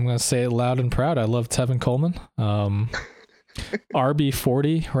 I'm going to say it loud and proud. I love Tevin Coleman.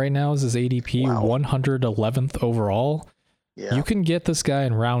 RB40 right now is his ADP, wow. 111th overall. Yeah. You can get this guy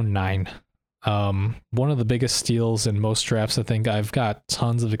in round 9. One of the biggest steals in most drafts. I think I've got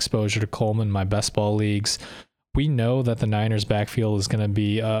tons of exposure to Coleman in my best ball leagues. We know that the Niners backfield is going to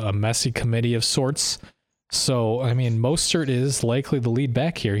be a messy committee of sorts. So, I mean, Mostert is likely the lead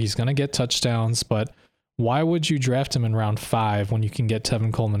back here. He's going to get touchdowns, but why would you draft him in round 5 when you can get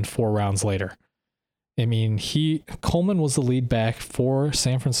Tevin Coleman 4 rounds later? I mean, Coleman was the lead back for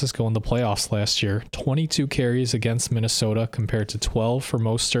San Francisco in the playoffs last year. 22 carries against Minnesota compared to 12 for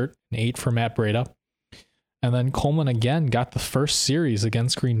Mostert and 8 for Matt Breida. And then Coleman again got the first series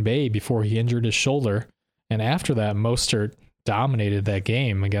against Green Bay before he injured his shoulder. And after that, Mostert dominated that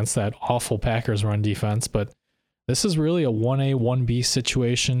game against that awful Packers run defense. But this is really a 1A, 1B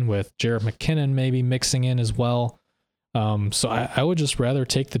situation with Jerick McKinnon maybe mixing in as well. So I would just rather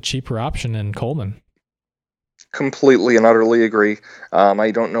take the cheaper option in Coleman. Completely and utterly agree.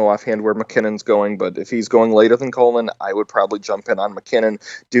 I don't know offhand where McKinnon's going, but if he's going later than Coleman, I would probably jump in on McKinnon.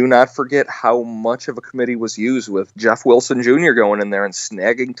 Do not forget how much of a committee was used with Jeff Wilson Jr. going in there and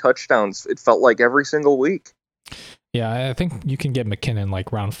snagging touchdowns. It felt like every single week. Yeah, I think you can get McKinnon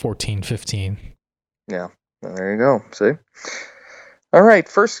like round 14, 15. Yeah, there you go. See? All right,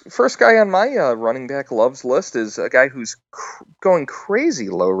 first guy on my running back loves list is a guy who's going crazy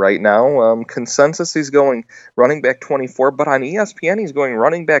low right now. Consensus, he's going running back 24, but on ESPN, he's going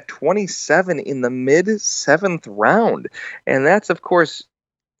running back 27 in the mid-7th round. And that's, of course,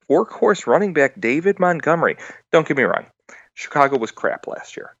 workhorse running back David Montgomery. Don't get me wrong. Chicago was crap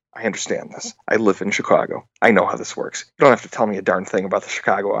last year. I understand this. I live in Chicago. I know how this works. You don't have to tell me a darn thing about the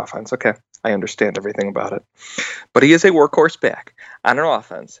Chicago offense, okay? I understand everything about it. But he is a workhorse back on an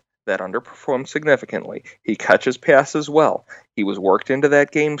offense that underperformed significantly. He catches passes well. He was worked into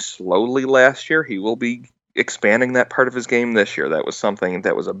that game slowly last year. He will be expanding that part of his game this year. That was something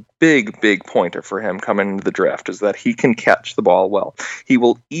that was a big pointer for him coming into the draft, is that he can catch the ball well. He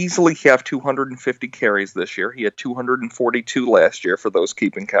will easily have 250 carries this year. He had 242 last year for those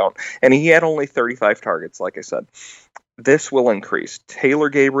keeping count, and he had only 35 targets, like I said. This will increase. Taylor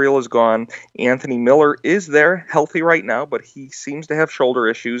Gabriel is gone. Anthony Miller is there, healthy right now, but he seems to have shoulder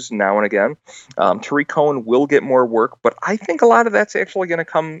issues now and again. Tariq Cohen will get more work, but I think a lot of that's actually going to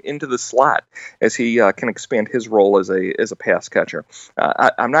come into the slot as he can expand his role as a pass catcher.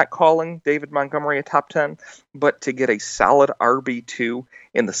 I'm not calling David Montgomery a top 10, but to get a solid RB2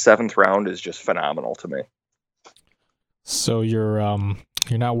 in the 7th round is just phenomenal to me. So you're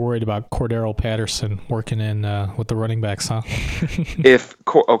not worried about Cordero Patterson working in with the running backs, huh? if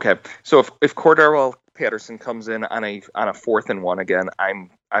Cordero Patterson comes in on a 4th and 1 again, I'm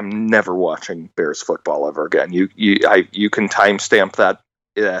never watching Bears football ever again. You can timestamp that.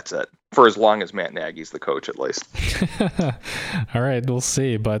 That's it. For as long as Matt Nagy's the coach, at least. All right, we'll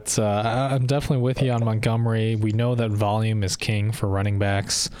see. But I'm definitely with you on Montgomery. We know that volume is king for running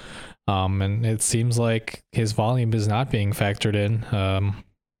backs. And it seems like his volume is not being factored in.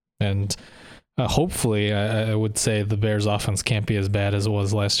 And hopefully, I would say the Bears offense can't be as bad as it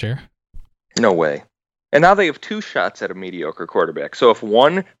was last year. No way. And now they have 2 shots at a mediocre quarterback. So if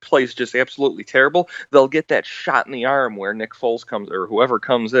one plays just absolutely terrible, they'll get that shot in the arm where Nick Foles comes, or whoever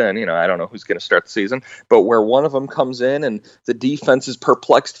comes in. I don't know who's going to start the season, but where one of them comes in and the defense is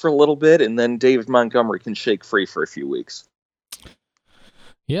perplexed for a little bit, and then David Montgomery can shake free for a few weeks.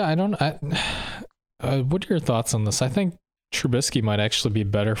 Yeah, what are your thoughts on this? I think Trubisky might actually be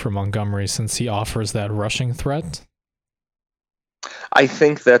better for Montgomery since he offers that rushing threat. I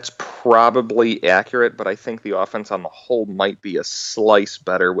think that's probably accurate, but I think the offense on the whole might be a slice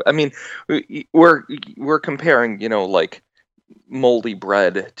better. I mean, we're comparing, like moldy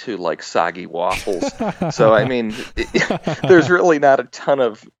bread to like soggy waffles. So I mean, there's really not a ton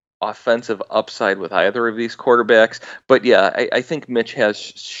of offensive upside with either of these quarterbacks, but yeah, I think Mitch has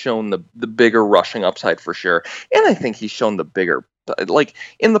shown the bigger rushing upside for sure, and I think he's shown the bigger, like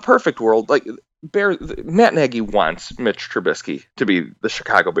in the perfect world, like Matt Nagy wants Mitch Trubisky to be the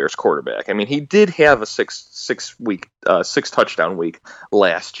Chicago Bears quarterback. I mean, he did have a six touchdown week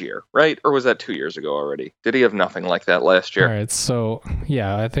last year, right? Or was that 2 years ago already? Did he have nothing like that last year? All right, so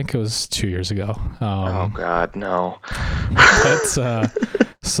yeah, I think it was 2 years ago. Oh God, no.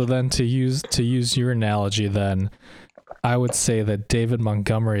 So then to use your analogy, then I would say that David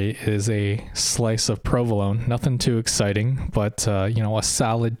Montgomery is a slice of provolone. Nothing too exciting, but a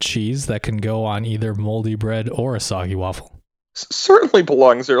solid cheese that can go on either moldy bread or a soggy waffle. Certainly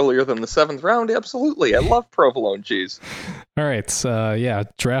belongs earlier than the 7th round. Absolutely. I love provolone cheese. All right.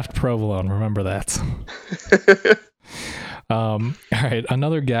 Draft provolone. Remember that. All right.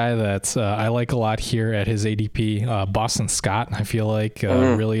 Another guy that I like a lot here at his ADP, Boston Scott, I feel like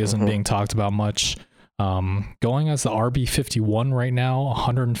really isn't being talked about much. Going as the RB51 right now,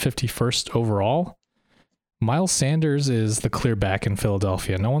 151st overall. Miles Sanders is the clear back in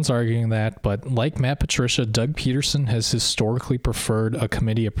Philadelphia. No one's arguing that, but like Matt Patricia, Doug Peterson has historically preferred a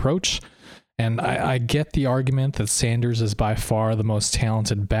committee approach. And I get the argument that Sanders is by far the most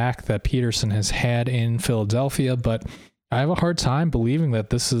talented back that Peterson has had in Philadelphia, but I have a hard time believing that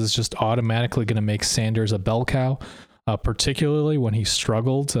this is just automatically going to make Sanders a bell cow. Particularly when he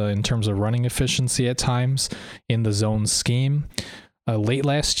struggled in terms of running efficiency at times in the zone scheme. Late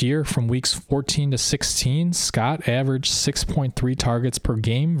last year, from weeks 14 to 16, Scott averaged 6.3 targets per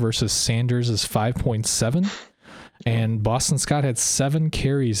game versus Sanders' 5.7. And Boston Scott had 7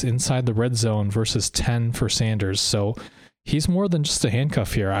 carries inside the red zone versus 10 for Sanders. So he's more than just a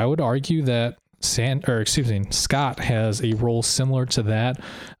handcuff here. I would argue that Scott has a role similar to that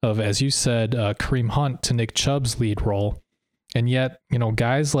of, as you said, Kareem Hunt to Nick Chubb's lead role. And yet,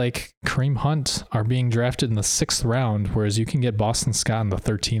 guys like Kareem Hunt are being drafted in the 6th round, whereas you can get Boston Scott in the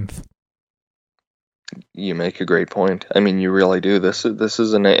 13th. You make a great point. I mean, you really do. This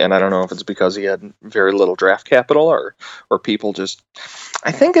is and I don't know if it's because he had very little draft capital or people just,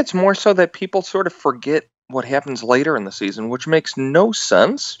 I think it's more so that people sort of forget what happens later in the season, which makes no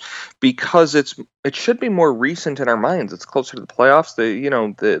sense because it should be more recent in our minds. It's closer to the playoffs.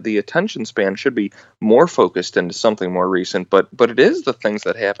 The attention span should be more focused into something more recent, but it is the things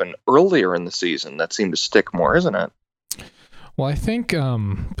that happen earlier in the season that seem to stick more, isn't it? Well, I think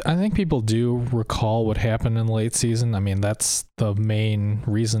people do recall what happened in the late season. I mean, that's the main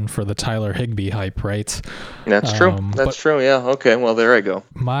reason for the Tyler Higbee hype, right? That's true. That's true. Yeah. Okay. Well, there I go.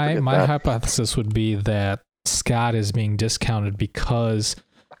 My hypothesis would be that Scott is being discounted because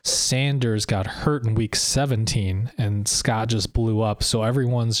Sanders got hurt in week 17 and Scott just blew up. So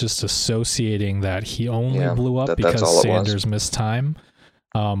everyone's just associating that he only blew up because Sanders missed time.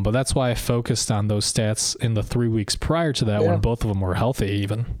 But that's why I focused on those stats in the 3 weeks prior to that when both of them were healthy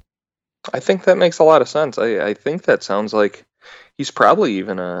even. I think that makes a lot of sense. I think that sounds like he's probably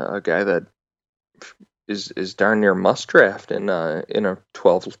even a guy that is darn near must draft in a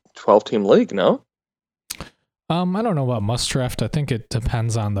 12-team league, no? I don't know about must draft. I think it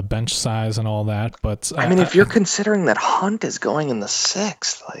depends on the bench size and all that. But I mean, if you're considering that Hunt is going in the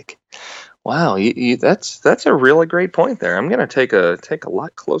 6th, like, wow, that's a really great point there. I'm going to take a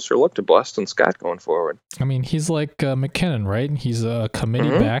lot closer look to Boston Scott going forward. I mean, he's like McKinnon, right? He's a committee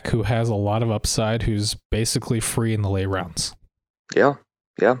back who has a lot of upside, who's basically free in the late rounds. Yeah,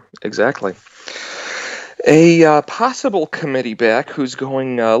 exactly. A possible committee back who's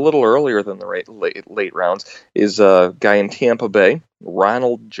going a little earlier than the late rounds is a guy in Tampa Bay,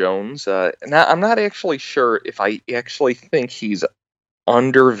 Ronald Jones. Now, I'm not actually sure if I actually think he's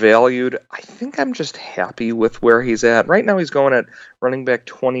undervalued. I think I'm just happy with where he's at. Right now he's going at running back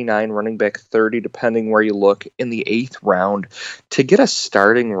 29, running back 30, depending where you look, in the 8th round. To get a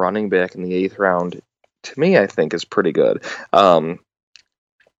starting running back in the 8th round, to me, I think is pretty good.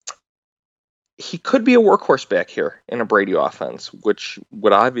 He could be a workhorse back here in a Brady offense, which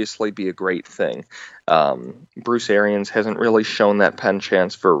would obviously be a great thing. Bruce Arians hasn't really shown that pen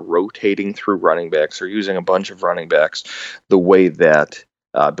chance for rotating through running backs or using a bunch of running backs the way that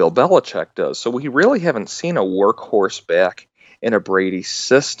Bill Belichick does. So we really haven't seen a workhorse back in a Brady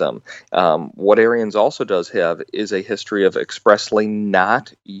system. What Arians also does have is a history of expressly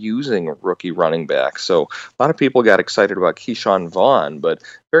not using rookie running backs. So a lot of people got excited about Keyshawn Vaughn, but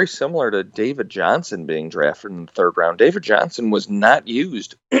very similar to David Johnson being drafted in the 3rd round. David Johnson was not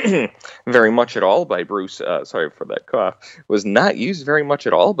used very much at all by Bruce. Sorry for that cough. Was not used very much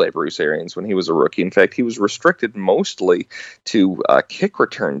at all by Bruce Arians when he was a rookie. In fact, he was restricted mostly to kick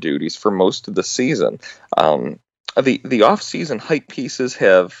return duties for most of the season. The off-season hype pieces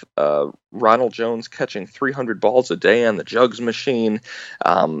have Ronald Jones catching 300 balls a day on the jugs machine,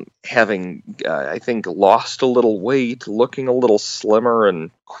 having, I think, lost a little weight, looking a little slimmer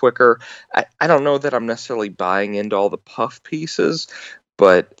and quicker. I don't know that I'm necessarily buying into all the puff pieces,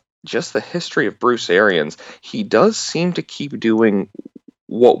 but just the history of Bruce Arians, he does seem to keep doing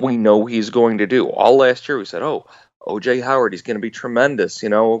what we know he's going to do. All last year we said, oh, O.J. Howard, he's going to be tremendous.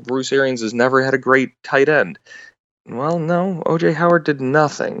 Bruce Arians has never had a great tight end. Well, no, O.J. Howard did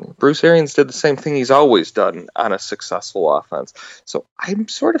nothing. Bruce Arians did the same thing he's always done on a successful offense. So I'm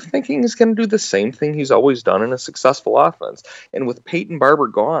sort of thinking he's going to do the same thing he's always done in a successful offense. And with Peyton Barber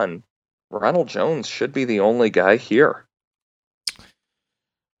gone, Ronald Jones should be the only guy here.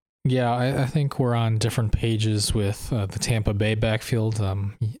 Yeah, I think we're on different pages with the Tampa Bay backfield.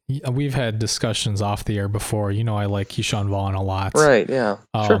 We've had discussions off the air before. I like Keyshawn Vaughn a lot. Right, yeah.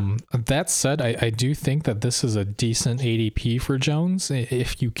 Sure. That said, I do think that this is a decent ADP for Jones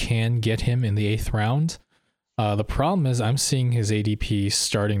if you can get him in the 8th round. The problem is I'm seeing his ADP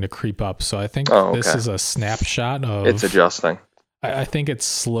starting to creep up. So I think this is a snapshot of... It's adjusting. I think it's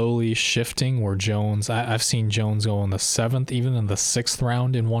slowly shifting where Jones, I've seen Jones go in the 7th, even in the 6th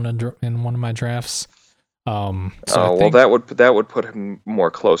round in one of my drafts. That would put him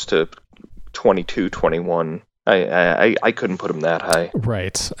more close to 22, 21. I couldn't put him that high.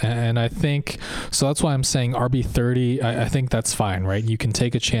 Right. And I think, so that's why I'm saying RB30, I think that's fine, right? You can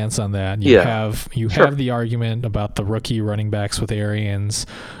take a chance on that. You have the argument about the rookie running backs with Arians,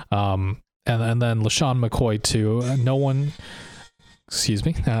 and then LeSean McCoy too. No one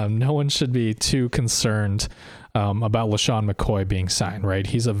should be too concerned about LeSean McCoy being signed, right?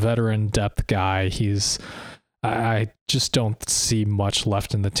 He's a veteran depth guy. I just don't see much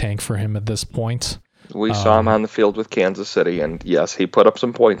left in the tank for him at this point. We saw him on the field with Kansas City, and yes, he put up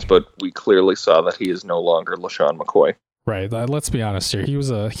some points, but we clearly saw that he is no longer LeSean McCoy. Right. Let's be honest here. He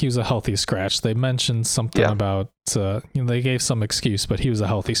was a healthy scratch. They mentioned something about they gave some excuse, but he was a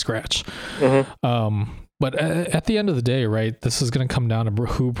healthy scratch. Mm-hmm. But at the end of the day, right, this is going to come down to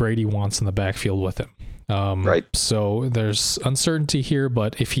who Brady wants in the backfield with him. Right. So there's uncertainty here,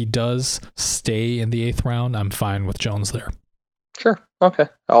 but if he does stay in the 8th round, I'm fine with Jones there. Sure. Okay.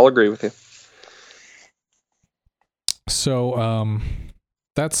 I'll agree with you. So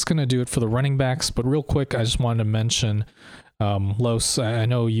that's going to do it for the running backs. But real quick, I just wanted to mention, Los, I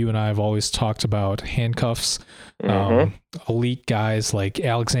know you and I have always talked about handcuffs. Elite guys like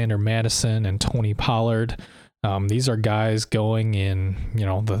Alexander Madison and Tony Pollard. These are guys going in,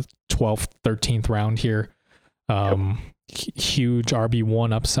 the 12th, 13th round here. Huge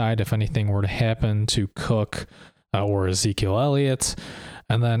RB1 upside if anything were to happen to Cook or Ezekiel Elliott.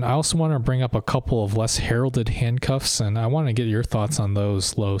 And then I also want to bring up a couple of less heralded handcuffs, and I want to get your thoughts on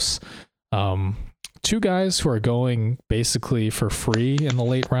those, Los. 2 guys who are going basically for free in the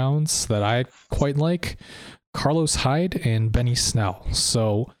late rounds that I quite like, Carlos Hyde and Benny Snell.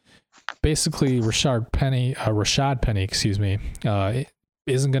 So basically Rashad Penny,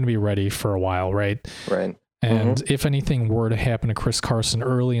 isn't going to be ready for a while, right? Right. And if anything were to happen to Chris Carson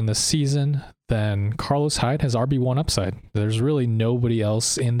early in the season, then Carlos Hyde has RB1 upside. There's really nobody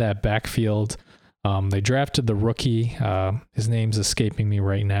else in that backfield. They drafted the rookie. His name's escaping me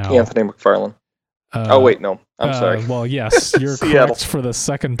right now. Anthony McFarland. No. I'm sorry. Well, yes, you're correct for the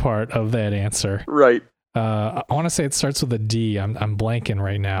second part of that answer. Right. I want to say it starts with a D. I'm blanking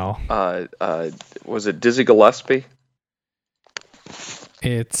right now. Was it Dizzy Gillespie?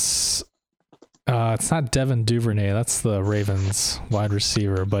 It's not Devin Duvernay. That's the Ravens wide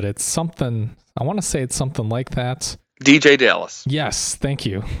receiver, but it's something. I want to say it's something like that. DJ Dallas. Yes, thank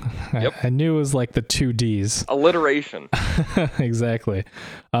you. Yep. I knew it was like the 2 Ds. Alliteration. Exactly.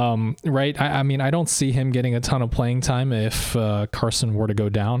 Right. I mean, I don't see him getting a ton of playing time if Carson were to go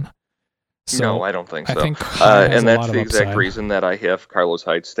down. So no, I don't think so. I think and that's the exact reason that I have Carlos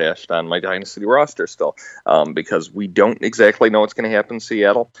Hyde stashed on my Dynasty roster still, because we don't exactly know what's going to happen in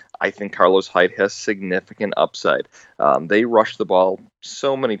Seattle. I think Carlos Hyde has significant upside. They rush the ball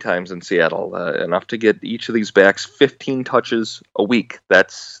so many times in Seattle, enough to get each of these backs 15 touches a week.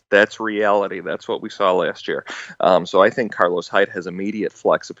 That's reality. That's what we saw last year. So I think Carlos Hyde has immediate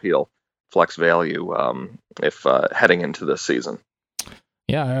flex value if heading into this season.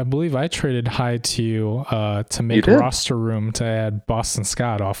 Yeah, I believe I traded Hyde to you to make roster room to add Boston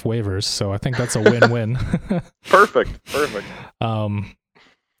Scott off waivers. So I think that's a win-win. Perfect.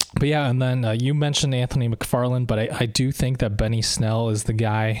 But yeah, and then you mentioned Anthony McFarland, but I do think that Benny Snell is the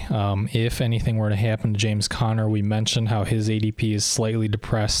guy. If anything were to happen to James Conner, we mentioned how his ADP is slightly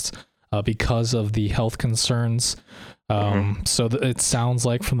depressed because of the health concerns. So it sounds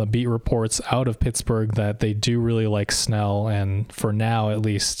like from the beat reports out of Pittsburgh that they do really like Snell, and for now at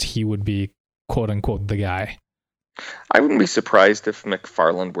least he would be quote unquote the guy. I wouldn't be surprised if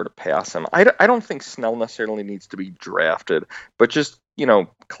McFarland were to pass him. I don't think Snell necessarily needs to be drafted, but just,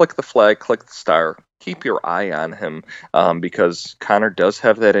 click the flag, click the star, keep your eye on him, because Connor does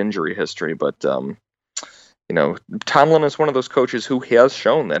have that injury history, but Tomlin is one of those coaches who has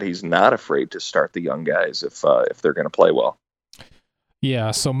shown that he's not afraid to start the young guys if they're going to play well.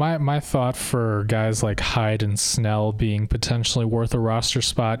 Yeah, so my thought for guys like Hyde and Snell being potentially worth a roster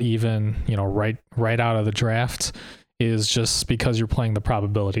spot, even right out of the draft, is just because you're playing the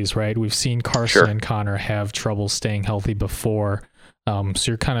probabilities, right? We've seen Carson and Connor have trouble staying healthy before, so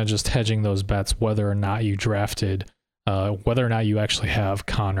you're kind of just hedging those bets whether or not you drafted, whether or not you actually have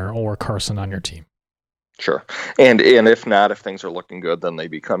Connor or Carson on your team. Sure. And if not, if things are looking good, then they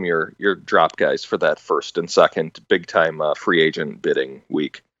become your drop guys for that first and second big time free agent bidding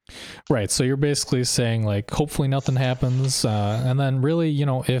week. Right. So you're basically saying hopefully nothing happens. And then really,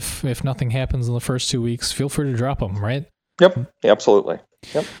 if nothing happens in the first 2 weeks, feel free to drop them. Right. Yep. Absolutely.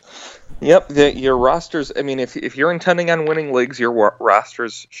 Yep. Your rosters. I mean, if you're intending on winning leagues, your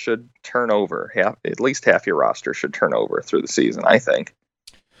rosters should turn over. At least half your roster should turn over through the season, I think.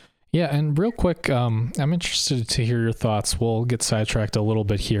 Yeah, and real quick, I'm interested to hear your thoughts. We'll get sidetracked a little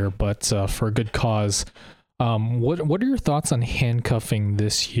bit here, but for a good cause. What are your thoughts on handcuffing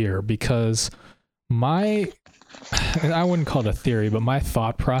this year? Because I wouldn't call it a theory, but my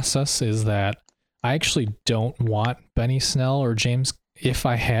thought process is that I actually don't want Benny Snell or James. If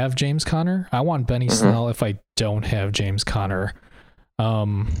I have James Conner, I want Benny Snell if I don't have James Conner.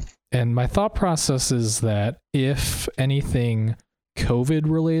 And my thought process is that if anything COVID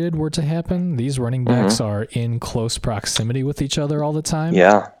related were to happen, these running backs are in close proximity with each other all the time.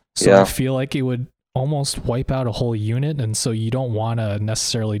 So I feel like it would almost wipe out a whole unit, and so you don't want to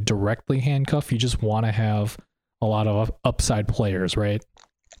necessarily directly handcuff. You just want to have a lot of upside players, right?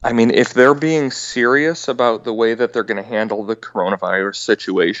 I mean, if they're being serious about the way that they're going to handle the coronavirus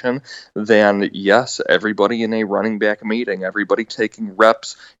situation, then yes, everybody in a running back meeting, everybody taking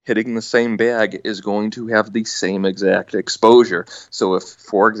reps, hitting the same bag is going to have the same exact exposure. So if,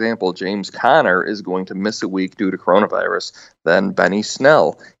 for example, James Conner is going to miss a week due to coronavirus, then Benny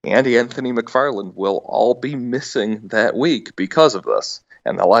Snell and Anthony McFarland will all be missing that week because of this.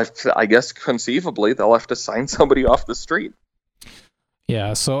 And I guess conceivably, they'll have to sign somebody off the street.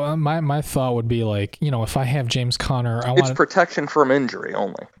 Yeah, so my thought would be if I have James Conner, it's protection from injury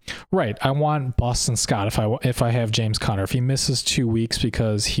only. Right, I want Boston Scott if I have James Conner. If he misses 2 weeks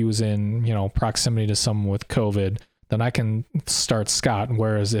because he was in proximity to someone with COVID, then I can start Scott.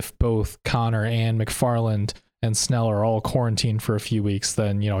 Whereas if both Conner and McFarland and Snell are all quarantined for a few weeks,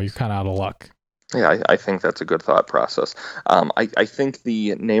 then you're kind of out of luck. Yeah, I think that's a good thought process. I think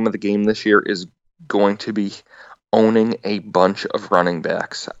the name of the game this year is going to be owning a bunch of running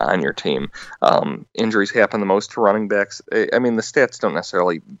backs on your team. Injuries happen the most to running backs. I mean, the stats don't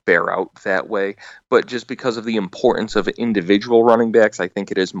necessarily bear out that way, but just because of the importance of individual running backs, I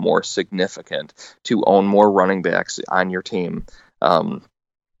think it is more significant to own more running backs on your team.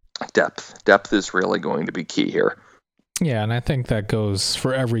 Depth is really going to be key here. Yeah, and I think that goes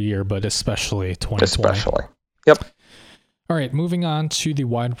for every year, but especially 2020. Especially. Yep. All right, moving on to the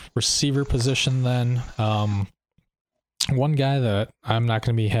wide receiver position then. One guy that I'm not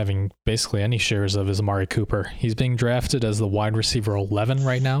going to be having basically any shares of is Amari Cooper. He's being drafted as the wide receiver 11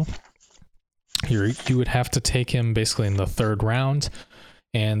 right now. You would have to take him basically in the third round,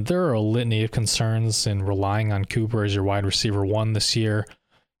 and there are a litany of concerns in relying on Cooper as your wide receiver 1 this year.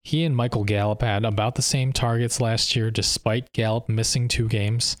 He and Michael Gallup had about the same targets last year, despite Gallup missing 2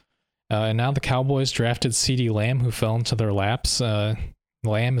 games. And now the Cowboys drafted CeeDee Lamb, who fell into their laps.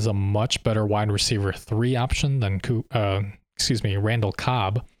 Lamb is a much better wide receiver 3 option than Randall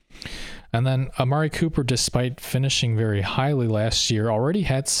Cobb. And then Amari Cooper, despite finishing very highly last year, already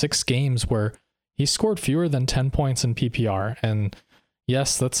had 6 games where he scored fewer than 10 points in PPR. And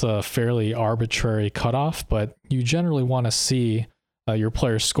yes, that's a fairly arbitrary cutoff, but you generally want to see your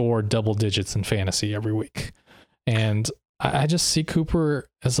players score double digits in fantasy every week. And I just see Cooper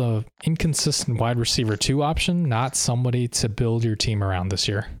as a inconsistent wide receiver 2 option, not somebody to build your team around this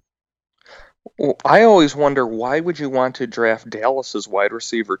year. Well, I always wonder, why would you want to draft Dallas's wide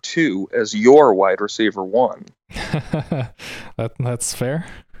receiver 2 as your wide receiver 1? That's fair.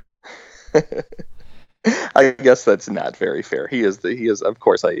 I guess that's not very fair. He is, of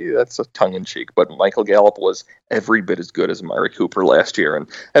course, that's a tongue in cheek, but Michael Gallup was every bit as good as Amari Cooper last year, and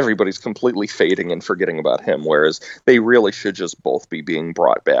everybody's completely fading and forgetting about him, whereas they really should just both be being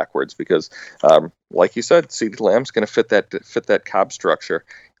brought backwards because, like you said, CeeDee Lamb's going to fit that Cobb structure,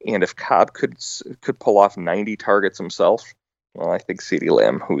 and if Cobb could pull off 90 targets himself, well, I think CeeDee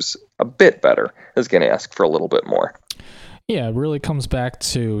Lamb, who's a bit better, is going to ask for a little bit more. Yeah, it really comes back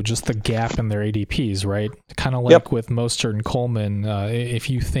to just the gap in their ADPs, right? Kind of like with Mostert and Coleman. If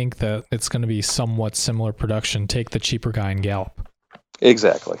you think that it's going to be somewhat similar production, take the cheaper guy in Gallup.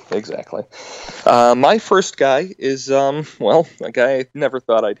 Exactly. My first guy is, a guy I never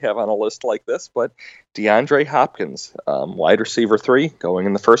thought I'd have on a list like this, but DeAndre Hopkins, wide receiver 3, going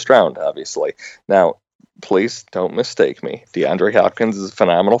in the first round, obviously. Now, please don't mistake me. DeAndre Hopkins is a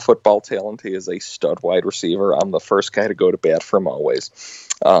phenomenal football talent. He is a stud wide receiver. I'm the first guy to go to bat for him always.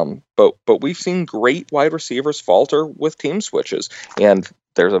 But we've seen great wide receivers falter with team switches, and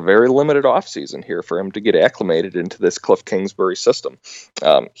there's a very limited offseason here for him to get acclimated into this Cliff Kingsbury system.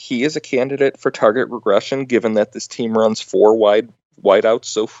 He is a candidate for target regression, given that this team runs 4 wideouts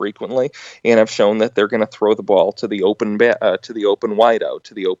so frequently, and have shown that they're going to throw the ball to the open wideout,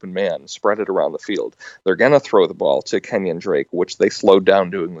 to the open man, spread it around the field. They're going to throw the ball to Kenyon Drake, which they slowed down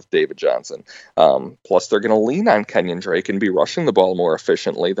doing with David Johnson. Plus, they're going to lean on Kenyon Drake and be rushing the ball more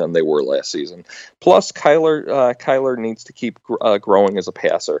efficiently than they were last season. Plus, Kyler needs to keep growing as a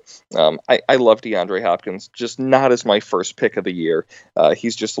passer. I love DeAndre Hopkins, just not as my first pick of the year.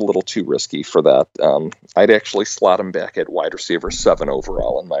 He's just a little too risky for that. I'd actually slot him back at wide receiver 7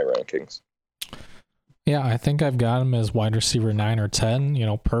 overall in my rankings. Yeah, I think I've got him as wide receiver 9 or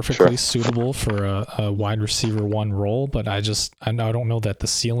 10, perfectly suitable for a wide receiver 1 role, but I don't know that the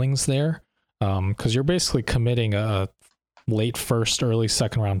ceiling's there, because you're basically committing a late first, early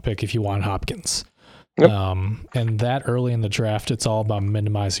second round pick if you want Hopkins. Yep. And that early in the draft, it's all about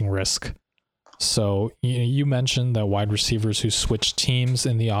minimizing risk. So you mentioned that wide receivers who switch teams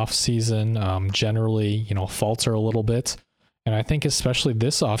in the offseason generally, falter a little bit. And I think especially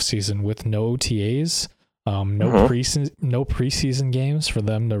this offseason with no OTAs, no preseason games for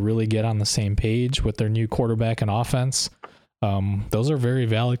them to really get on the same page with their new quarterback and offense, those are very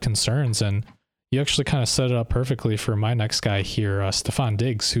valid concerns. And you actually kind of set it up perfectly for my next guy here, Stefon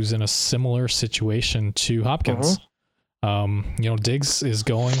Diggs, who's in a similar situation to Hopkins. Diggs is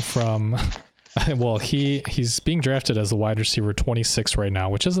going from... Well, he's being drafted as a wide receiver 26 right now,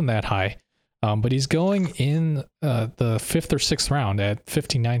 which isn't that high. But he's going in the 5th or 6th round at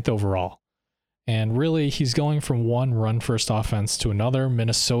 59th overall. And really, he's going from one run-first offense to another.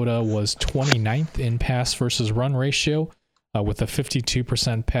 Minnesota was 29th in pass versus run ratio with a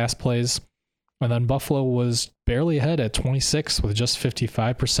 52% pass plays. And then Buffalo was barely ahead at 26th with just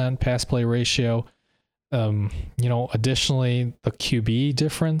 55% pass play ratio. Additionally, the QB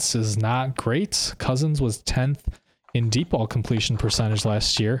difference is not great. Cousins was 10th in deep ball completion percentage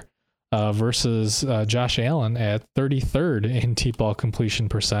last year versus Josh Allen at 33rd in deep ball completion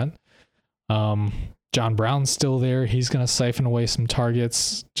percent. John Brown's still there. He's going to siphon away some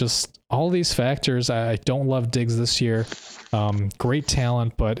targets. Just all these factors. I don't love Diggs this year. Great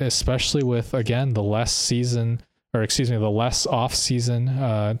talent, but especially with, again, the less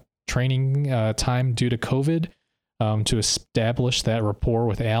off-season training time due to COVID, to establish that rapport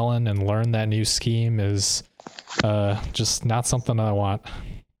with Allen and learn that new scheme is just not something I want.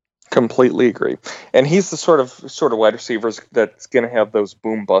 Completely agree. And he's the sort of wide receivers that's going to have those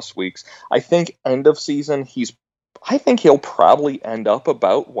boom bust weeks. I think end of season, he'll probably end up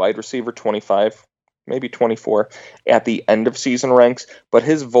about wide receiver 25, maybe 24 at the end of season ranks, but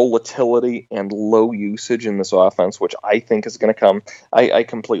his volatility and low usage in this offense, which I think is going to come, I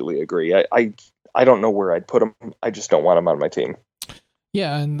completely agree. I don't know where I'd put him. I just don't want him on my team.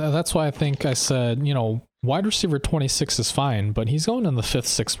 Yeah, and that's why I think I said, wide receiver 26 is fine, but he's going in the 5th,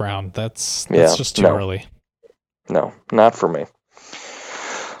 6th round. That's just too early. No, not for me.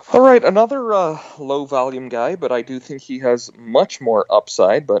 All right, another low volume guy, but I do think he has much more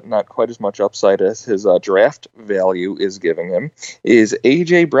upside, but not quite as much upside as his draft value is giving him, is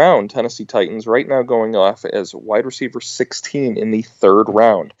A.J. Brown, Tennessee Titans, right now going off as wide receiver 16 in the 3rd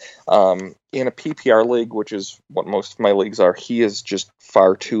round. In a PPR league, which is what most of my leagues are, he is just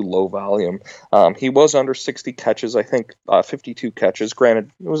far too low volume. He was under 60 catches, I think 52 catches.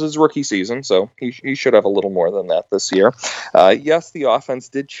 Granted, it was his rookie season, so he should have a little more than that this year. Yes, the offense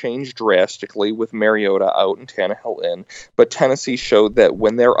did change drastically with Mariota out and Tannehill in, but Tennessee showed that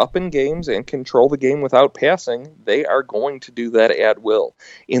when they're up in games and control the game without passing, they are going to do that at will.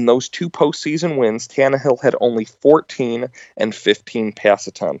 In those 2 postseason wins, Tannehill had only 14 and 15 pass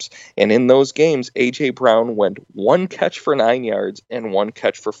attempts, and in those those games, A.J. Brown went 1 catch for 9 yards and 1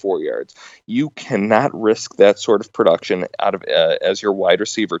 catch for 4 yards. You cannot risk that sort of production out of as your wide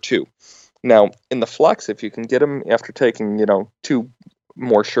receiver too. Now, in the flex, if you can get him after taking, 2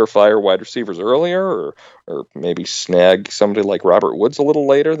 more surefire wide receivers earlier, or maybe snag somebody like Robert Woods a little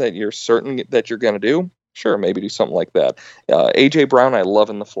later that you're certain that you're going to do, sure, maybe do something like that. A.J. Brown, I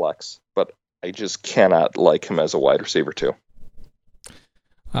love in the flex, but I just cannot like him as a wide receiver too.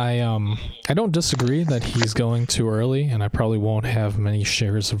 I don't disagree that he's going too early, and I probably won't have many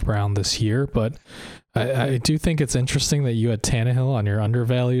shares of Brown this year, but I do think it's interesting that you had Tannehill on your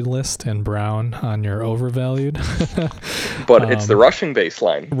undervalued list and Brown on your overvalued. But it's the rushing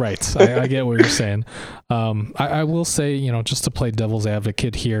baseline. Right. I get what you're saying. I will say, just to play devil's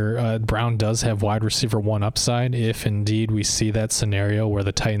advocate here, Brown does have wide receiver 1 upside if indeed we see that scenario where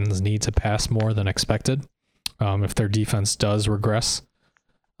the Titans need to pass more than expected, if their defense does regress.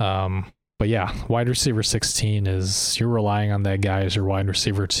 But yeah, wide receiver 16 is, you're relying on that guy as your wide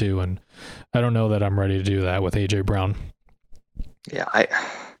receiver 2, and I don't know that I'm ready to do that with A.J. Brown. Yeah,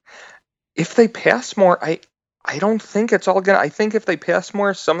 if they pass more, I don't think it's all I think if they pass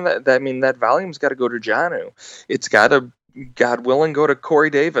more, some of that volume's got to go to Jonnu. It's got to, God willing, go to Corey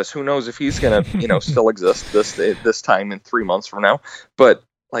Davis. Who knows if he's going to, still exist this time in 3 months from now. But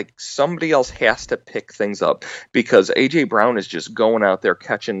somebody else has to pick things up, because A.J. Brown is just going out there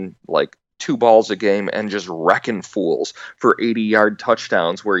catching 2 balls a game and just wrecking fools for 80-yard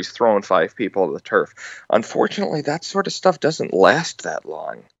touchdowns where he's throwing 5 people to the turf. Unfortunately, that sort of stuff doesn't last that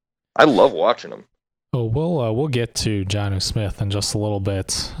long. I love watching him. Oh, we'll get to Jonnu Smith in just a little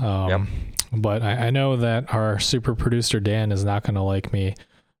bit. Yep. But I know that our super producer Dan is not going to like me,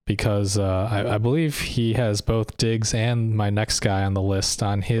 because I believe he has both Diggs and my next guy on the list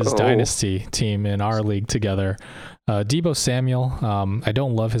on his dynasty team in our league together. Deebo Samuel, I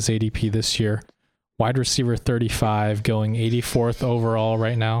don't love his ADP this year. Wide receiver 35, going 84th overall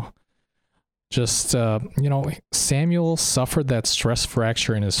right now. Just, Samuel suffered that stress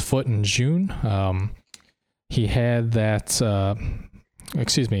fracture in his foot in June. He had that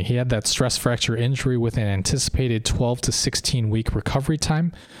stress fracture injury with an anticipated 12 to 16 week recovery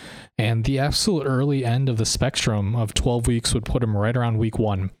time. And the absolute early end of the spectrum of 12 weeks would put him right around week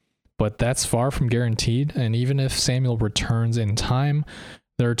 1. But that's far from guaranteed. And even if Samuel returns in time,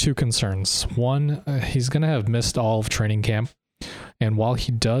 there are 2 concerns. One, he's going to have missed all of training camp. And while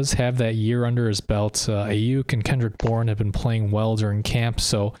he does have that year under his belt, Ayuk and Kendrick Bourne have been playing well during camp,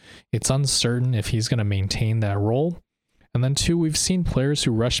 so it's uncertain if he's going to maintain that role. And then 2, we've seen players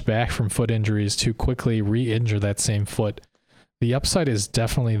who rush back from foot injuries to quickly re-injure that same foot. The upside is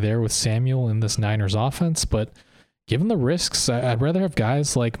definitely there with Samuel in this Niners offense, but given the risks, I'd rather have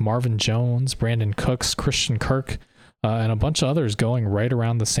guys like Marvin Jones, Brandon Cooks, Christian Kirk, and a bunch of others going right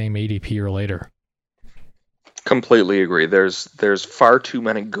around the same ADP or later. Completely agree. There's far too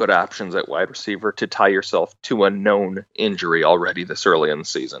many good options at wide receiver to tie yourself to a known injury already this early in the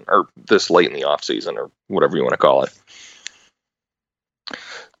season, or this late in the offseason, or whatever you want to call it.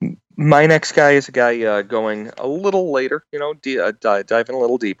 My next guy is a guy going a little later, diving a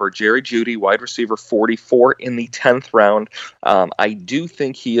little deeper. Jerry Jeudy, wide receiver 44 in the 10th round. I do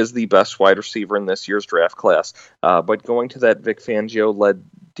think he is the best wide receiver in this year's draft class. But going to that Vic Fangio-led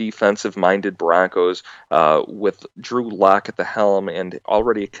defensive-minded Broncos with Drew Lock at the helm and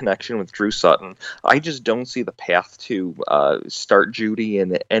already a connection with Drew Sutton, I just don't see the path to start Jeudy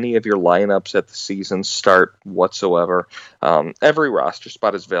in any of your lineups at the season start whatsoever. Every roster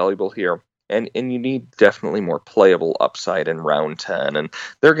spot is valuable here. And you need definitely more playable upside in round 10. And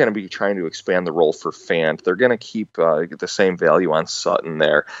they're going to be trying to expand the role for Fant. They're going to keep the same value on Sutton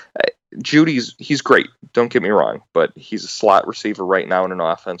there. He's great, don't get me wrong, but he's a slot receiver right now in an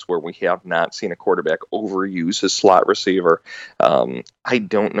offense where we have not seen a quarterback overuse his slot receiver. I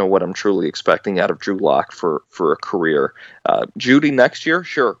don't know what I'm truly expecting out of Drew Lock for a career. Jeudy next year,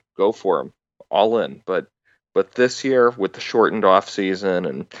 sure, go for him, all in. But this year, with the shortened off season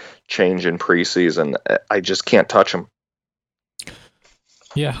and change in preseason, I just can't touch him.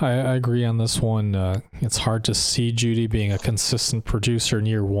 Yeah, I agree on this one. It's hard to see Jeudy being a consistent producer in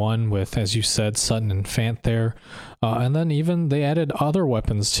year 1 with, as you said, Sutton and Fant there. And then even they added other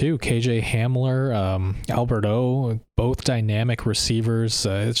weapons too. KJ Hamler, Albert O, both dynamic receivers.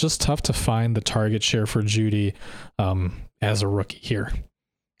 It's just tough to find the target share for Jeudy as a rookie here.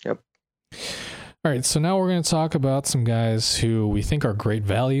 Yep. All right, so now we're going to talk about some guys who we think are great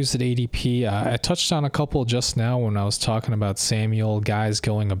values at ADP. I touched on a couple just now when I was talking about Samuel, guys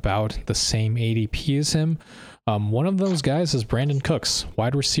going about the same ADP as him. One of those guys is Brandon Cooks,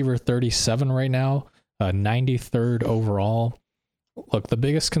 wide receiver 37 right now, 93rd overall. Look, the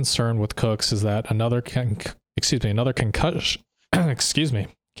biggest concern with Cooks is that another concussion, excuse me,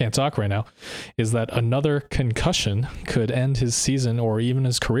 can't talk right now, is that another concussion could end his season or even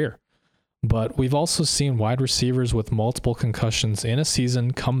his career. But we've also seen wide receivers with multiple concussions in a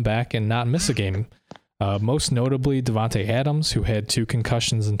season come back and not miss a game. Most notably, Davante Adams, who had 2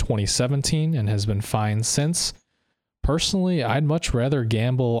 concussions in 2017 and has been fine since. Personally, I'd much rather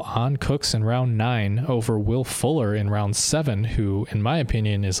gamble on Cooks in round 9 over Will Fuller in round 7, who, in my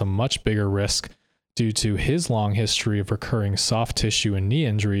opinion, is a much bigger risk due to his long history of recurring soft tissue and knee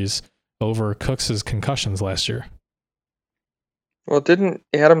injuries over Cooks' concussions last year. Well, didn't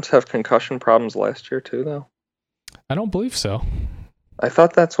Adams have concussion problems last year too, though? I don't believe so. I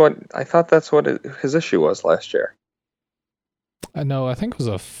thought that's what his issue was last year. No, I think it was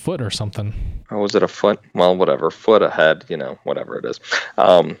a foot or something. Or was it a foot? Well, whatever. Foot, a head, whatever it is.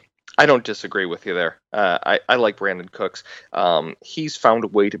 I don't disagree with you there. I like Brandon Cooks. He's found a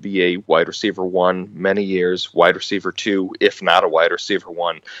way to be a wide receiver 1 many years, wide receiver 2, if not a wide receiver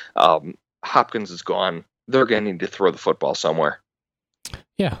 1. Hopkins is gone. They're going to need to throw the football somewhere.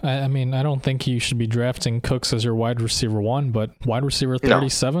 Yeah, I mean, I don't think you should be drafting Cooks as your wide receiver 1, but wide receiver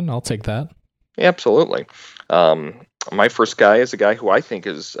 37, no. I'll take that. Absolutely. My first guy is a guy who I think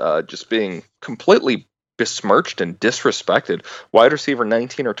is just being completely besmirched and disrespected. Wide receiver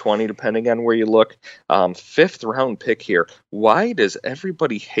 19 or 20, depending on where you look. 5th round pick here. Why does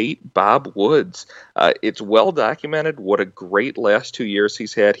everybody hate Bob Woods? It's well documented what a great last 2 years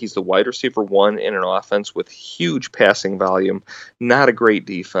he's had. He's the wide receiver 1 in an offense with huge passing volume. Not a great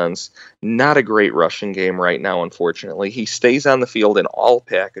defense. Not a great rushing game right now, unfortunately. He stays on the field in all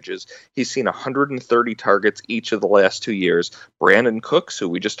packages. He's seen 130 targets each of the last 2 years. Brandon Cooks, who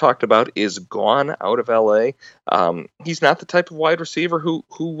we just talked about, is gone out of LA. He's not the type of wide receiver who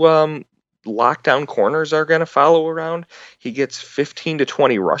lockdown corners are going to follow around. He gets 15 to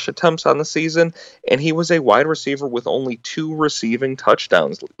 20 rush attempts on the season, and he was a wide receiver with only 2 receiving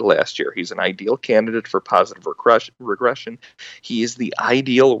touchdowns last year. He's an ideal candidate for positive regression. He is the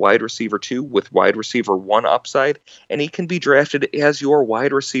ideal wide receiver 2 with wide receiver 1 upside, and he can be drafted as your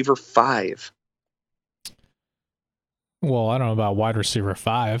wide receiver 5. Well, I don't know about wide receiver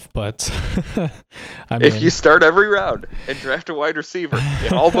 5, but I mean, if you start every round and draft a wide receiver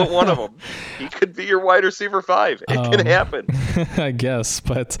in all but one of them, he could be your wide receiver 5. It can happen. I guess,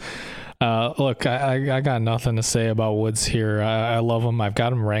 but look, I got nothing to say about Woods here. I love him. I've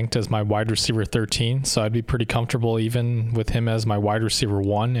got him ranked as my wide receiver 13, so I'd be pretty comfortable even with him as my wide receiver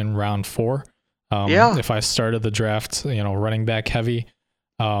 1 in round 4. If I started the draft, running back heavy.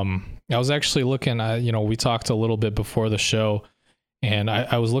 I was actually looking at, we talked a little bit before the show, and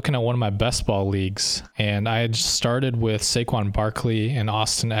I was looking at one of my best ball leagues, and I had started with Saquon Barkley and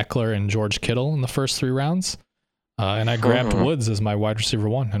Austin Eckler and George Kittle in the first 3 rounds. And I grabbed Woods as my wide receiver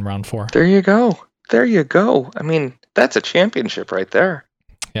 1 in round 4. There you go. I mean, that's a championship right there.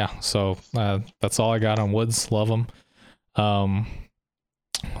 Yeah. So, that's all I got on Woods. Love him.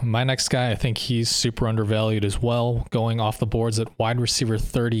 My next guy, I think he's super undervalued as well, going off the boards at wide receiver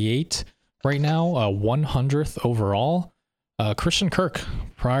 38 right now, 100th overall. Christian Kirk,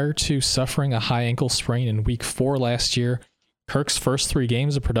 prior to suffering a high ankle sprain in week 4 last year, Kirk's first 3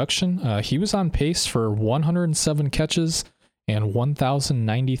 games of production, he was on pace for 107 catches and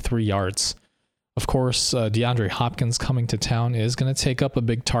 1,093 yards. Of course, DeAndre Hopkins coming to town is going to take up a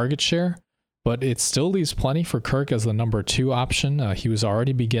big target share, but it still leaves plenty for Kirk as the number 2 option. He was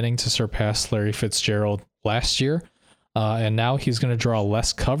already beginning to surpass Larry Fitzgerald last year, and now he's going to draw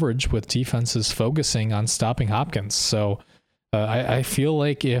less coverage with defenses focusing on stopping Hopkins. So I feel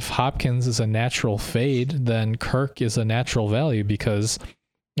like if Hopkins is a natural fade, then Kirk is a natural value because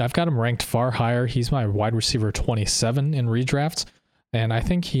I've got him ranked far higher. He's my wide receiver 27 in redraft, and I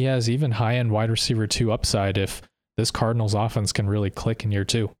think he has even high-end wide receiver 2 upside if this Cardinals offense can really click in year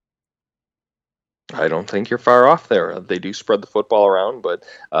 2. I don't think you're far off there. They do spread the football around, but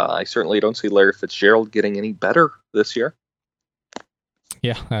I certainly don't see Larry Fitzgerald getting any better this year.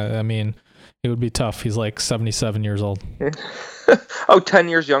 Yeah, I mean, it would be tough. He's like 77 years old. 10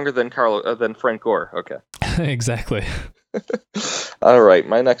 years younger than Frank Gore. Okay. Exactly. All right,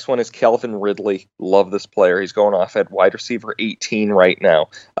 my next one is Calvin Ridley. Love this player. He's going off at wide receiver 18 right now,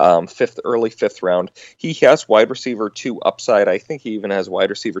 early fifth round. He has wide receiver 2 upside. I think he even has wide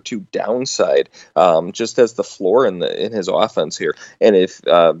receiver 2 downside, just as the floor in his offense here. And if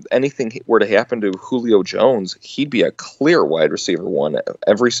anything were to happen to Julio Jones, he'd be a clear wide receiver 1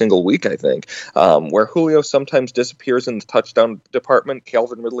 every single week, I think. Where Julio sometimes disappears in the touchdown department,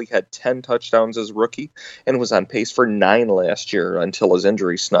 Calvin Ridley had 10 touchdowns as rookie and was on pace for 9 9 last year until his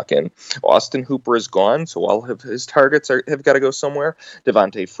injury snuck in. Austin Hooper is gone, so all of his targets have got to go somewhere.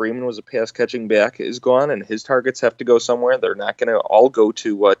 Devontae Freeman was a pass-catching back, is gone, and his targets have to go somewhere. They're not going to all go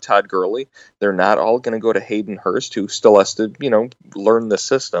to Todd Gurley. They're not all going to go to Hayden Hurst, who still has to, learn the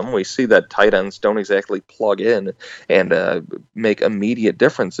system. We see that tight ends don't exactly plug in and make immediate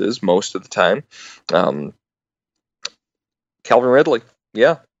differences most of the time. Calvin Ridley,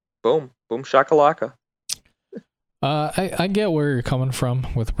 yeah, boom shakalaka. I get where you're coming from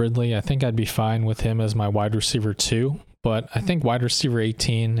with Ridley. I think I'd be fine with him as my wide receiver 2, but I think wide receiver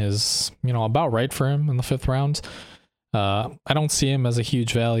 18 is, about right for him in the 5th round. I don't see him as a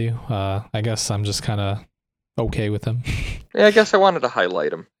huge value. I guess I'm just kind of okay with him. Yeah, I guess I wanted to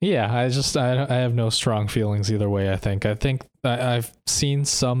highlight him. Yeah, I have no strong feelings either way. I think I've seen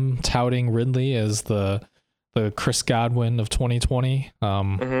some touting Ridley as the Chris Godwin of 2020.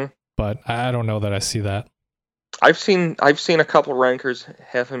 But I don't know that I see that. I've seen a couple of rankers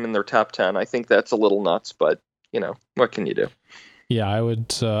have him in their top 10. I think that's a little nuts, but what can you do? Yeah, I would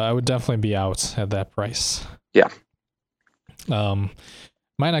definitely be out at that price. Yeah.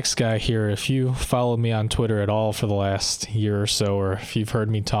 My next guy here, if you followed me on Twitter at all for the last year or so, or if you've heard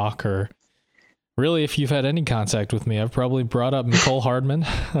me talk, or really if you've had any contact with me, I've probably brought up Mecole Hardman,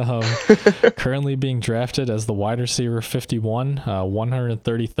 currently being drafted as the wide receiver 51,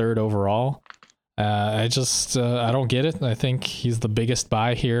 133rd overall. I don't get it. I think he's the biggest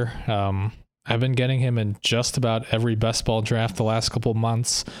buy here. I've been getting him in just about every best ball draft the last couple of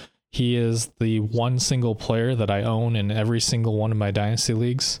months. He is the one single player that I own in every single one of my dynasty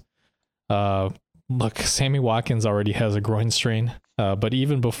leagues. Look, Sammy Watkins already has a groin strain, but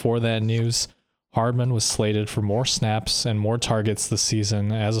even before that news, Hardman was slated for more snaps and more targets this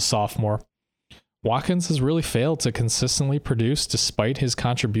season as a sophomore. Watkins has really failed to consistently produce despite his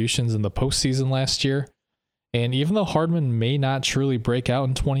contributions in the postseason last year. And even though Hardman may not truly break out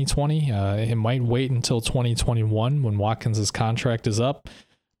in 2020, it might wait until 2021 when Watkins' contract is up.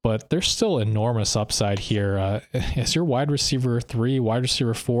 But there's still enormous upside here. As your wide receiver 3, wide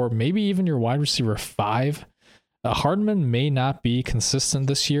receiver 4, maybe even your wide receiver 5, Hardman may not be consistent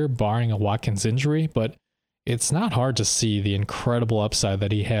this year, barring a Watkins injury, but it's not hard to see the incredible upside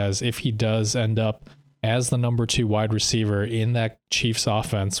that he has if he does end up as the number 2 wide receiver in that Chiefs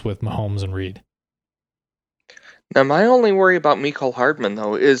offense with Mahomes and Reed. Now, my only worry about Mecole Hardman,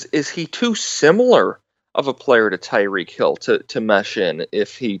 though, is he too similar of a player to Tyreek Hill to mesh in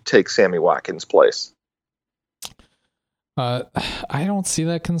if he takes Sammy Watkins' place? I don't see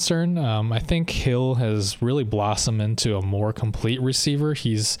that concern. I think Hill has really blossomed into a more complete receiver.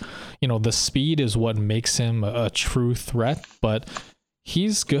 He's, the speed is what makes him a true threat, but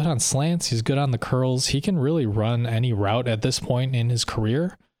he's good on slants. He's good on the curls. He can really run any route at this point in his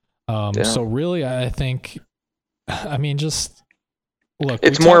career. So really, I think, just look.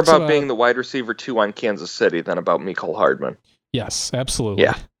 It's more about being the wide receiver 2 on Kansas City than about Mecole Hardman. Yes, absolutely.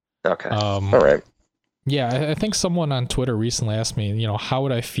 Yeah. Okay. All right. Yeah, I think someone on Twitter recently asked me, how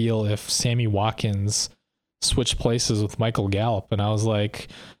would I feel if Sammy Watkins switched places with Michael Gallup? And I was like,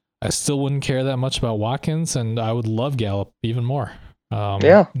 I still wouldn't care that much about Watkins, and I would love Gallup even more.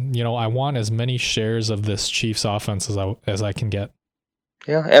 I want as many shares of this Chiefs offense as I can get.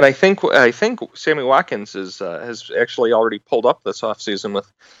 Yeah, and I think Sammy Watkins has actually already pulled up this offseason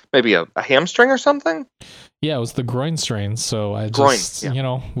with maybe a hamstring or something. Yeah, it was the groin strain. So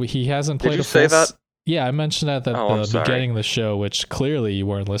he hasn't played. Did you say that? Yeah, I mentioned that at the beginning of the show, which clearly you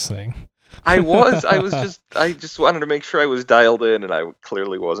weren't listening. I just wanted to make sure I was dialed in, and I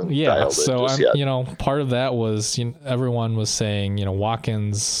clearly wasn't dialed in just yet. Part of that was everyone was saying,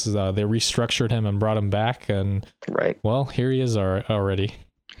 Watkins, they restructured him and brought him back, and right. Well, here he is already.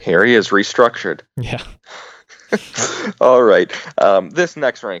 Here he is restructured. Yeah. All right. This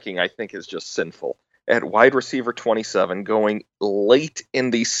next ranking I think is just sinful. At wide receiver 27, going late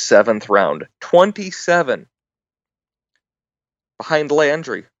in the 7th round. 27. Behind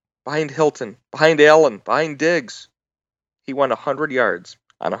Landry, behind Hilton, behind Allen, behind Diggs. He won 100 yards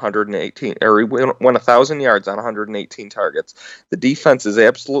on 118, or he won 1,000 yards on 118 targets. The defense is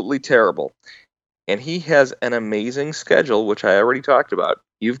absolutely terrible. And he has an amazing schedule, which I already talked about.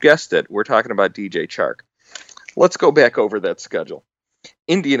 You've guessed it. We're talking about DJ Chark. Let's go back over that schedule.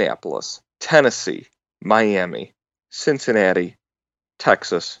 Indianapolis, Tennessee, Miami, Cincinnati,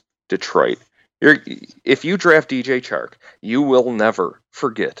 Texas, Detroit. If you draft DJ Chark, you will never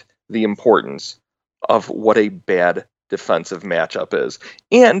forget the importance of what a bad defensive matchup is.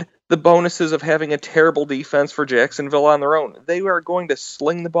 And the bonuses of having a terrible defense for Jacksonville on their own. They are going to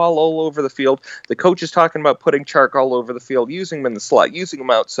sling the ball all over the field. The coach is talking about putting Chark all over the field, using him in the slot, using him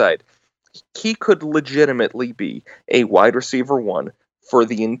outside. he could legitimately be a wide receiver 1 for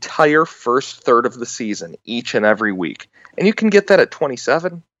the entire first third of the season, each and every week. And you can get that at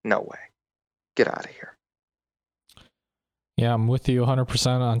 27? No way. Get out of here. Yeah, I'm with you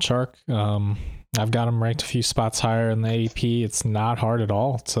 100% on Chark. I've got him ranked a few spots higher in the ADP. It's not hard at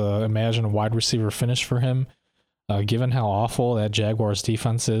all to imagine a wide receiver finish for him, given how awful that Jaguars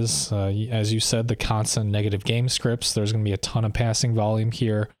defense is. As you said, the constant negative game scripts. There's going to be a ton of passing volume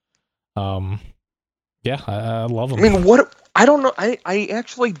here. Yeah, I love him. I mean, I don't know. I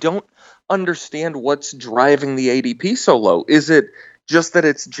actually don't understand what's driving the ADP so low. Is it just that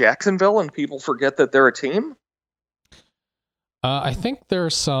it's Jacksonville and people forget that they're a team? I think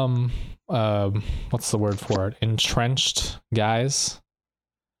there's some, what's the word for it? Entrenched guys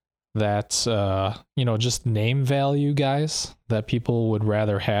that, just name value guys that people would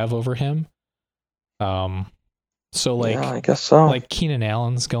rather have over him. So like, yeah, I guess so. Like Keenan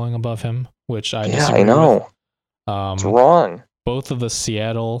Allen's going above him, which I disagree I know. With. It's wrong. Both of the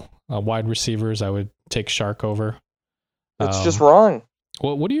Seattle wide receivers, I would take Chark over. It's just wrong.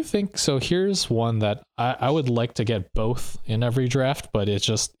 Well, what do you think? So here's one that I would like to get both in every draft, but it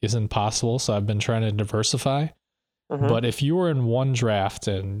just isn't possible. So I've been trying to diversify. Mm-hmm. But if you were in one draft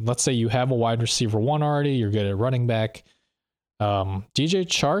and let's say you have a wide receiver 1 already, you're good at running back, DJ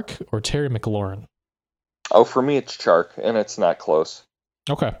Chark or Terry McLaurin? Oh, for me, it's Chark, and it's not close.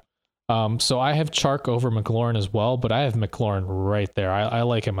 Okay. So I have Chark over McLaurin as well, but I have McLaurin right there. I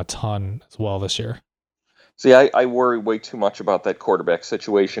like him a ton as well this year. See, I worry way too much about that quarterback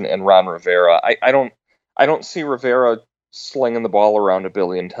situation and Ron Rivera. I don't see Rivera slinging the ball around a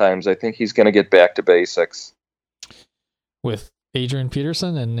billion times. I think he's going to get back to basics. With Adrian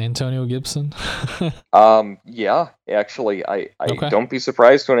Peterson and Antonio Gibson? Yeah, actually, I okay. Don't be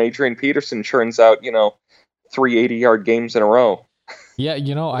surprised when Adrian Peterson churns out, 3 80-yard games in a row. Yeah,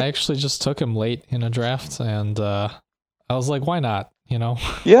 I actually just took him late in a draft, and I was like, why not?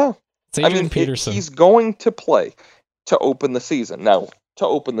 Yeah. It's Adrian Peterson. He's going to play to open the season. Now, to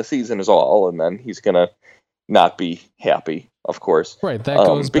open the season is all, and then he's going to not be happy, of course. Right, that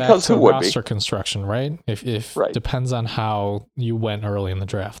goes back to roster construction, right? If right. Depends on how you went early in the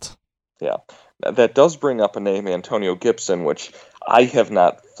draft. Yeah, that does bring up a name, Antonio Gibson, which I have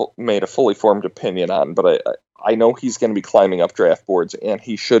not made a fully formed opinion on, but I know he's going to be climbing up draft boards, and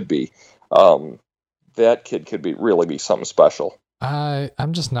he should be. That kid could really be something special.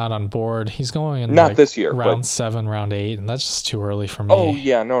 I'm just not on board. He's going in not this year, round 7, round 8, and that's just too early for me. Oh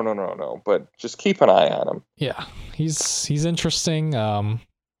yeah, no. But just keep an eye on him. Yeah, he's interesting. I'm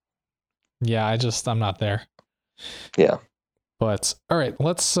not there. Yeah. But all right,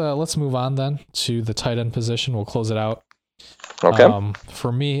 let's move on then to the tight end position. We'll close it out. Okay.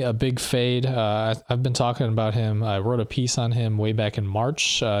 For me, a big fade. I've been talking about him. I wrote a piece on him way back in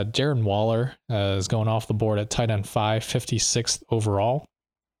March. Darren Waller is going off the board at tight end 5, 56th overall.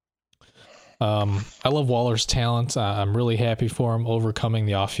 I love Waller's talent. I'm really happy for him overcoming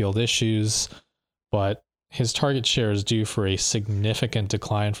the off-field issues, but his target share is due for a significant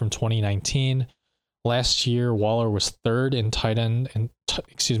decline from 2019. Last year, Waller was 3rd in tight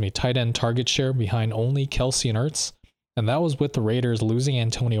end target share behind only Kelce and Ertz. And that was with the Raiders losing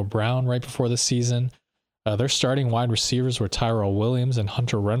Antonio Brown right before the season. Their starting wide receivers were Tyrell Williams and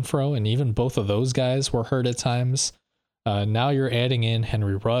Hunter Renfrow, and even both of those guys were hurt at times. Now you're adding in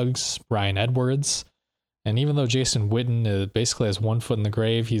Henry Ruggs, Bryan Edwards, and even though Jason Witten basically has one foot in the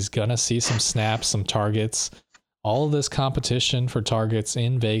grave, he's going to see some snaps, some targets. All of this competition for targets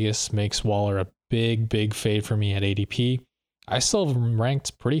in Vegas makes Waller a big fade for me at ADP. I still have him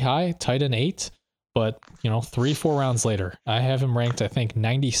ranked pretty high, tight end 8. But, 3-4 rounds later, I have him ranked, I think,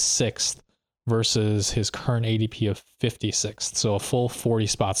 96th versus his current ADP of 56th. So a full 40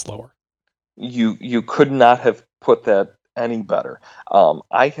 spots lower. You could not have put that any better.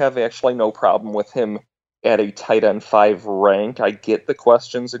 I have actually no problem with him at a tight end 5 rank. I get the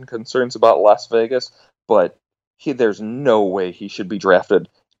questions and concerns about Las Vegas, but there's no way he should be drafted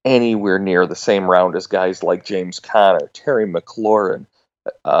anywhere near the same round as guys like James Conner, Terry McLaurin,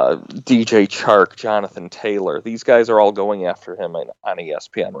 DJ Chark, Jonathan Taylor. These guys are all going after him on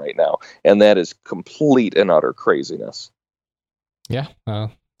ESPN right now, and that is complete and utter craziness. Yeah,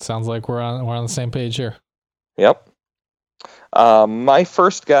 sounds like we're on the same page here. Yep. My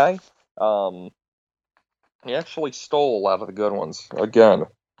first guy, he actually stole a lot of the good ones again.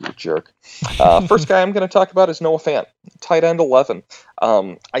 You jerk. First guy I'm going to talk about is Noah Fant, tight end 11.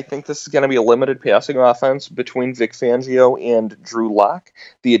 I think this is going to be a limited passing offense between Vic Fangio and Drew Lock.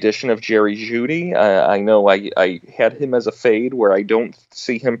 The addition of Jerry Jeudy, I know I had him as a fade where I don't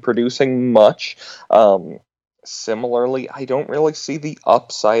see him producing much. similarly, I don't really see the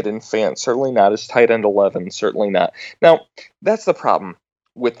upside in Fant. Certainly not as tight end 11. Certainly not. Now, that's the problem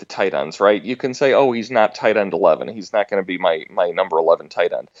with the tight ends, right? You can say, oh, he's not tight end 11. He's not going to be my number 11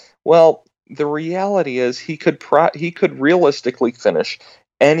 tight end. Well, the reality is he could realistically finish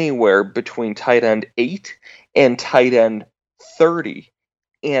anywhere between tight end 8 and tight end 30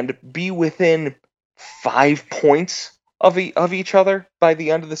 and be within 5 points of each other by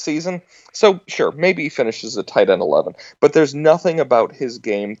the end of the season. So sure, maybe he finishes at tight end 11, but there's nothing about his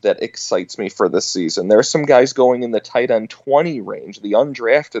game that excites me for this season. There are some guys going in the tight end 20 range, the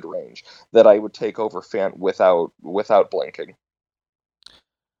undrafted range, that I would take over Fant without blinking.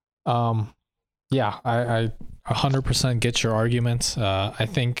 Yeah, I 100% get your argument. I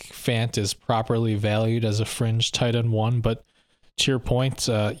think Fant is properly valued as a fringe tight end 1, but to your point,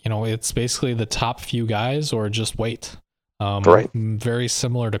 it's basically the top few guys or just wait. Right. Very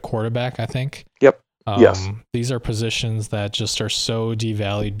similar to quarterback, I think. Yep. Yes. These are positions that just are so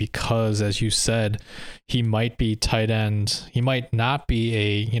devalued because, as you said, he might be tight end. He might not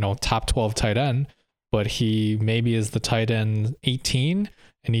be a, top 12 tight end, but he maybe is the tight end 18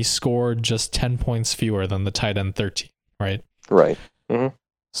 and he scored just 10 points fewer than the tight end 13, right? Right. Mm-hmm.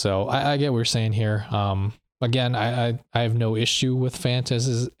 So I get what you're saying here. Again, I have no issue with Fant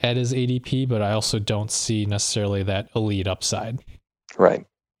at his ADP, but I also don't see necessarily that elite upside. Right.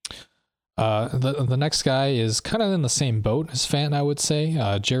 The next guy is kind of in the same boat as Fant, I would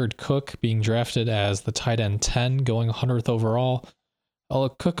say. Jared Cook being drafted as the tight end 10, going 100th overall.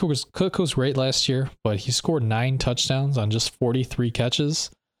 Cook was great last year, but he scored 9 touchdowns on just 43 catches.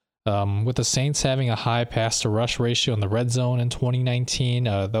 With the Saints having a high pass to rush ratio in the red zone in 2019,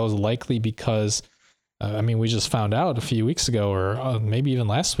 that was likely because we just found out a few weeks ago, or maybe even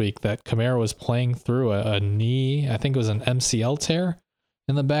last week, that Kamara was playing through a knee. I think it was an MCL tear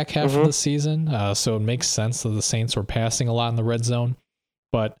in the back half of the season. So it makes sense that the Saints were passing a lot in the red zone.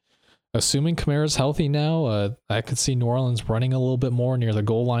 But assuming Kamara's healthy now, I could see New Orleans running a little bit more near the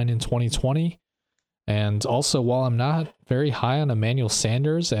goal line in 2020. And also, while I'm not very high on Emmanuel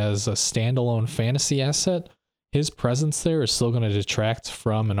Sanders as a standalone fantasy asset, his presence there is still going to detract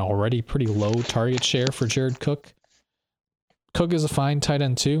from an already pretty low target share for Jared Cook. Cook is a fine tight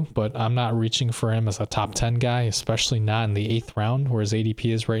end too, but I'm not reaching for him as a top 10 guy, especially not in the 8th round where his ADP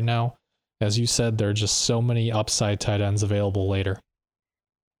is right now. As you said, there are just so many upside tight ends available later.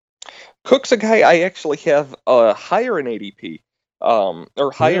 Cook's a guy I actually have higher in ADP,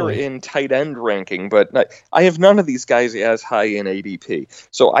 or higher in tight end ranking, but I have none of these guys as high in ADP.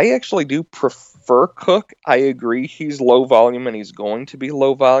 So I actually do prefer Cook. I agree he's low volume and he's going to be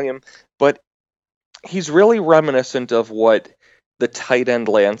low volume, but he's really reminiscent of what the tight end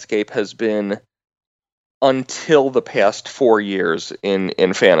landscape has been until the past 4 years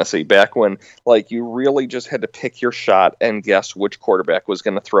in fantasy, back when you really just had to pick your shot and guess which quarterback was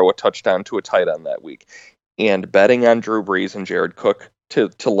going to throw a touchdown to a tight end that week. And betting on Drew Brees and Jared Cook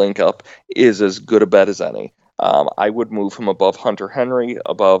to link up is as good a bet as any. I would move him above Hunter Henry,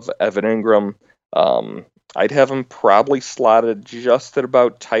 above Evan Ingram. I'd have him probably slotted just at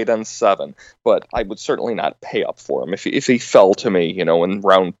about tight end 7, but I would certainly not pay up for him. If he fell to me, in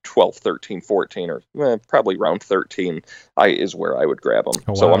round 12, 13, 14, or probably round 13, is where I would grab him.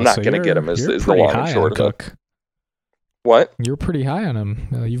 Oh, wow. So I'm not going to get him is the long and short of it. What? You're pretty high on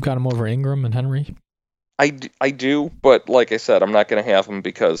him. You've got him over Ingram and Henry. I do, but like I said, I'm not going to have him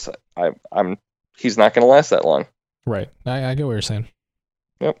because he's not going to last that long. Right. I get what you're saying.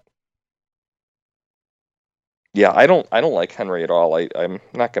 Yep. Yeah, I don't like Henry at all. I'm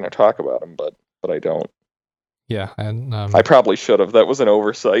not going to talk about him, but I don't. Yeah, and I probably should have. That was an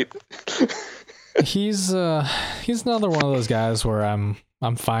oversight. He's another one of those guys where I'm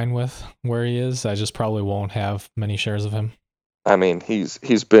fine with where he is. I just probably won't have many shares of him. I mean,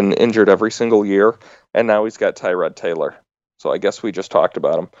 he's been injured every single year, and now he's got Tyrod Taylor. So I guess we just talked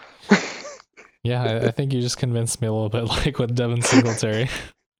about him. Yeah, I think you just convinced me a little bit, like with Devin Singletary.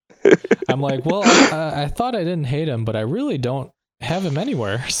 I'm like, well, I thought I didn't hate him, but I really don't have him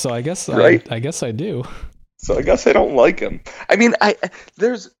anywhere. So I guess right. I guess I do. So I guess I don't like him. I mean,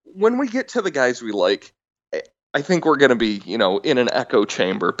 when we get to the guys we like, I think we're going to be, in an echo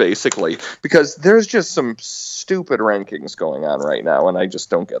chamber, basically, because there's just some stupid rankings going on right now, and I just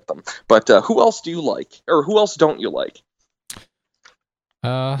don't get them. But who else do you like, or who else don't you like?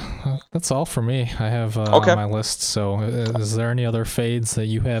 That's all for me. I have on my list. So is there any other fades that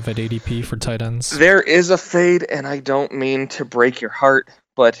you have at ADP for tight ends? There is a fade, and I don't mean to break your heart,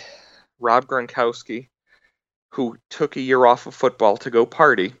 but Rob Gronkowski, who took a year off of football to go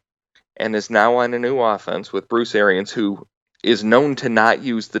party, and is now on a new offense with Bruce Arians, who is known to not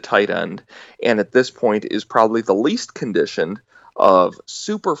use the tight end, and at this point is probably the least conditioned of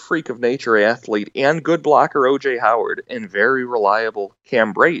super freak of nature athlete and good blocker O.J. Howard and very reliable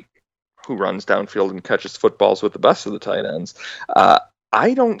Cam Brate, who runs downfield and catches footballs with the best of the tight ends.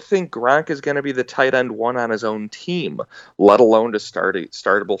 I don't think Gronk is going to be the tight end one on his own team, let alone to start a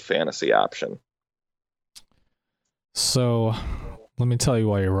startable fantasy option. So let me tell you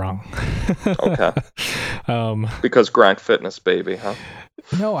why you're wrong. Okay. Because Gronk fitness, baby, huh?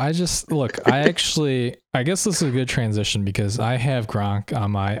 No, I guess this is a good transition because I have Gronk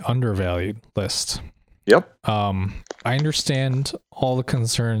on my undervalued list. Yep. I understand all the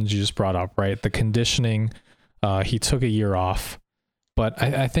concerns you just brought up, right? The conditioning, he took a year off. But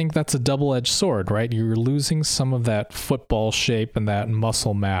I think that's a double-edged sword, right? You're losing some of that football shape and that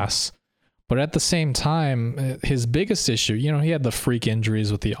muscle mass. But at the same time, his biggest issue, he had the freak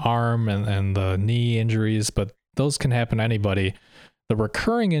injuries with the arm and the knee injuries, but those can happen to anybody. The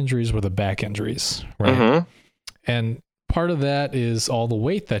recurring injuries were the back injuries, right? Mm-hmm. And part of that is all the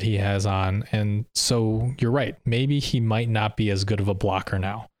weight that he has on. And so you're right. Maybe he might not be as good of a blocker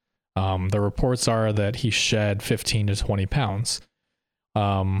now. The reports are that he shed 15 to 20 pounds.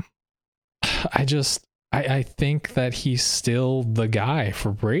 I think that he's still the guy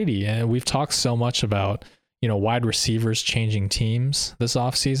for Brady. And we've talked so much about, wide receivers changing teams this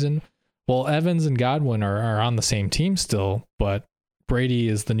offseason. Well, Evans and Godwin are on the same team still, but Brady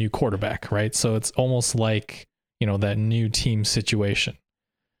is the new quarterback, right? So it's almost like, that new team situation.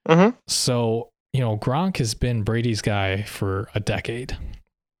 Mm-hmm. So, Gronk has been Brady's guy for a decade.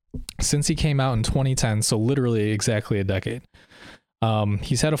 Since he came out in 2010, so literally exactly a decade.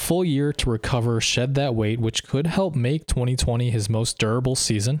 He's had a full year to recover, shed that weight, which could help make 2020 his most durable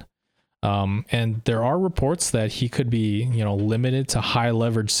season. And there are reports that he could be, limited to high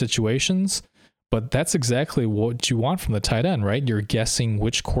leverage situations, but that's exactly what you want from the tight end, right? You're guessing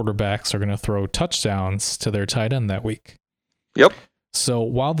which quarterbacks are going to throw touchdowns to their tight end that week. Yep. So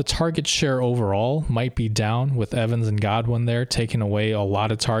while the target share overall might be down with Evans and Godwin there, taking away a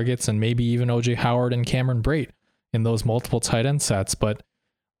lot of targets, and maybe even O.J. Howard and Cameron Brate in those multiple tight end sets. But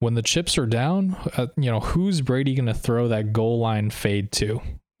when the chips are down, who's Brady going to throw that goal line fade to?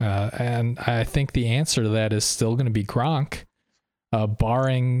 And I think the answer to that is still going to be Gronk,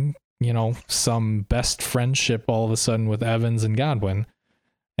 barring, some best friendship all of a sudden with Evans and Godwin.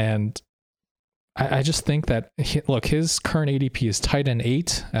 And I just think that, his current ADP is tight end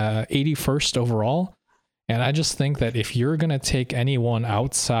 8, 81st overall. And I just think that if you're going to take anyone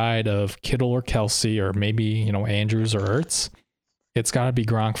outside of Kittle or Kelsey or maybe, Andrews or Ertz, it's got to be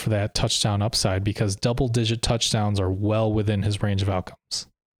Gronk for that touchdown upside because double-digit touchdowns are well within his range of outcomes.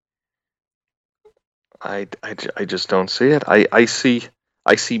 I just don't see it. I see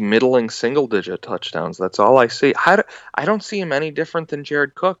middling single-digit touchdowns. That's all I see. I don't see him any different than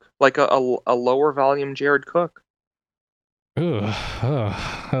Jared Cook, like a lower volume Jared Cook. Yeah.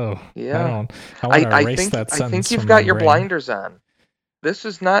 I think you've got your blinders on. This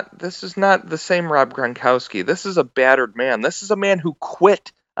is not the same Rob Gronkowski. This is a battered man. This is a man who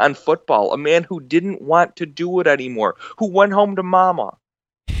quit on football, a man who didn't want to do it anymore, who went home to mama.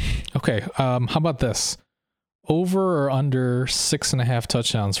 Okay, how about this? Over or under 6.5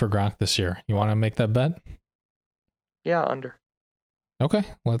 touchdowns for Gronk this year? You want to make that bet? Yeah, under. Okay,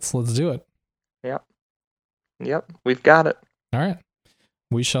 let's do it. Yep, we've got it. All right.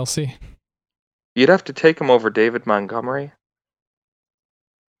 We shall see. You'd have to take him over David Montgomery.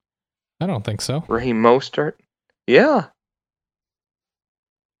 I don't think so. Raheem Mostert? Yeah.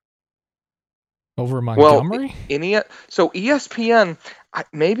 Over Montgomery? So ESPN,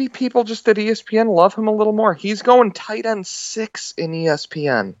 maybe people just at ESPN love him a little more. He's going tight end 6 in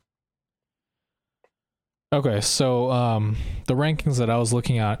ESPN. Okay, so the rankings that I was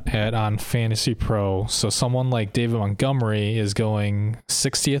looking at on Fantasy Pro, so someone like David Montgomery is going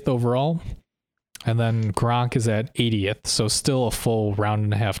 60th overall, and then Gronk is at 80th, so still a full round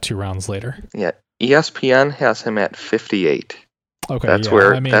and a half, 2 rounds later. Yeah, ESPN has him at 58. Okay, that's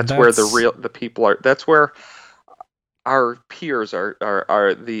where the people are. That's where our peers are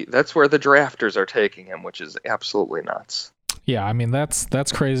that's where the drafters are taking him, which is absolutely nuts. Yeah, I mean,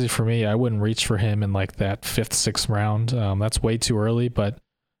 that's crazy for me. I wouldn't reach for him in like that 5th, 6th round. That's way too early, but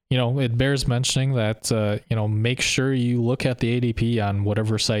it bears mentioning that, make sure you look at the ADP on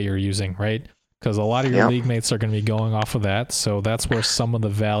whatever site you're using, right? Because a lot of your league mates are going to be going off of that. So that's where some of the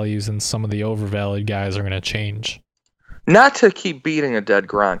values and some of the overvalued guys are going to change. Not to keep beating a dead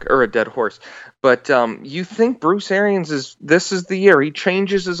Gronk or a dead horse, but you think Bruce Arians this is the year he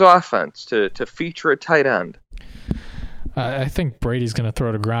changes his offense to feature a tight end? I think Brady's going to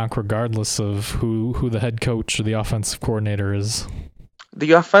throw to Gronk regardless of who the head coach or the offensive coordinator is.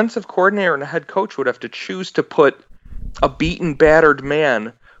 The offensive coordinator and the head coach would have to choose to put a beaten, battered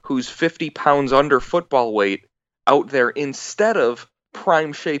man who's 50 pounds under football weight out there instead of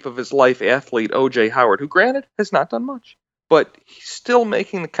prime shape of his life athlete O.J. Howard, who granted has not done much, but he's still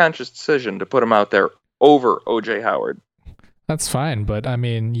making the conscious decision to put him out there over O.J. Howard. That's fine, but I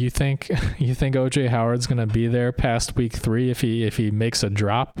mean, you think O.J. Howard's going to be there past week 3 if he makes a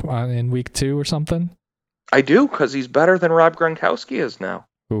drop in week 2 or something? I do, because he's better than Rob Gronkowski is now.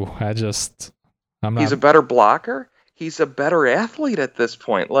 Ooh, I'm not. He's a better blocker. He's a better athlete at this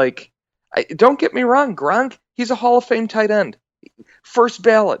point. Like, don't get me wrong, Gronk, he's a Hall of Fame tight end. First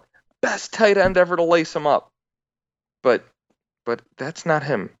ballot, best tight end ever to lace him up. But that's not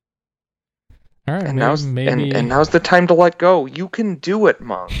him. All right, and now's the time to let go. You can do it,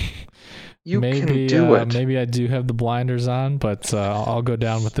 Mom. You can do it. Maybe I do have the blinders on, but I'll go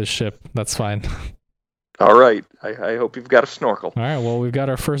down with this ship. That's fine. All right. I hope you've got a snorkel. All right. Well, we've got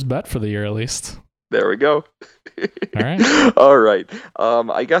our first bet for the year at least. There we go. All right. All right.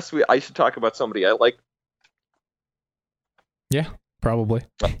 I guess I should talk about somebody I like. Yeah, probably.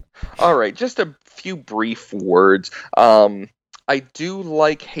 All right. Just a few brief words. I do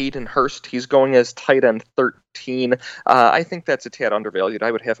like Hayden Hurst. He's going as tight end 13. I think that's a tad undervalued.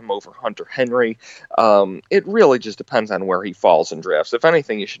 I would have him over Hunter Henry. It really just depends on where he falls in drafts. If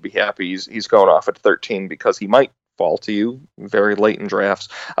anything, you should be happy he's going off at 13 because he might fall to you very late in drafts.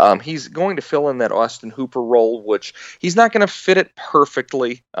 He's going to fill in that Austin Hooper role, which he's not going to fit it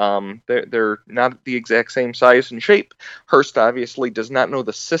perfectly. They're not the exact same size and shape. Hurst obviously does not know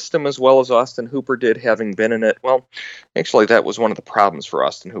the system as well as Austin Hooper did, having been in it. Well, actually, that was one of the problems for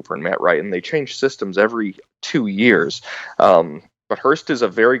Austin Hooper and Matt Ryan. They change systems every 2 years. But Hurst is a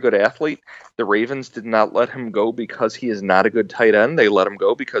very good athlete. The Ravens did not let him go because he is not a good tight end. They let him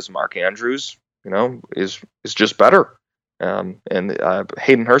go because Mark Andrews, is just better. And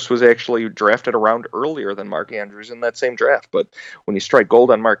Hayden Hurst was actually drafted around earlier than Mark Andrews in that same draft. But when you strike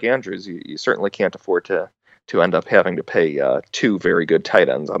gold on Mark Andrews, you certainly can't afford to end up having to pay 2 very good tight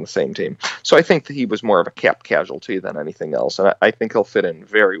ends on the same team. So I think that he was more of a cap casualty than anything else. And I think he'll fit in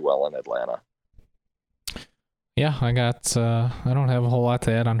very well in Atlanta. Yeah, I don't have a whole lot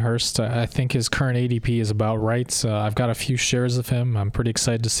to add on Hurst. I think his current ADP is about right. I've got a few shares of him. I'm pretty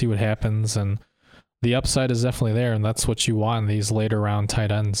excited to see what happens, and the upside is definitely there, and that's what you want in these later round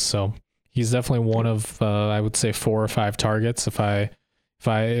tight ends. So he's definitely one of, I would say, 4 or 5 targets if I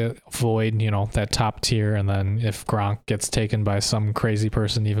avoid, that top tier, and then if Gronk gets taken by some crazy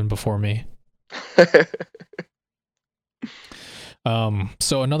person even before me.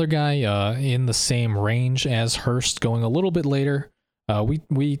 So another guy in the same range as Hurst, going a little bit later.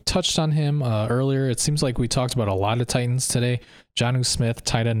 We touched on him earlier. It seems like we talked about a lot of Titans today. Jonnu Smith,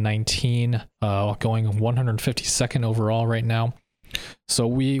 tight end 19, going 152nd overall right now. So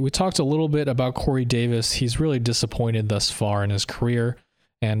we talked a little bit about Corey Davis. He's really disappointed thus far in his career.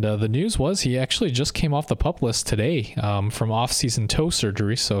 And the news was he actually just came off the PUP list today from off-season toe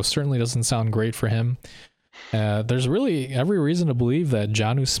surgery, so certainly doesn't sound great for him. There's really every reason to believe that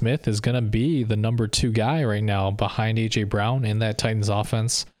Jonnu Smith is going to be the number 2 guy right now behind A.J. Brown in that Titans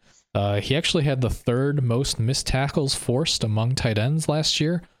offense. He actually had the 3rd most missed tackles forced among tight ends last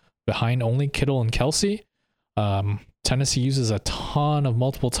year, behind only Kittle and Kelsey. Tennessee uses a ton of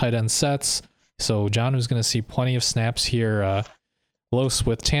multiple tight end sets, so Jonnu's going to see plenty of snaps here. Los,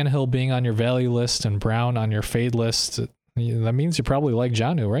 with Tannehill being on your value list and Brown on your fade list, that means you probably like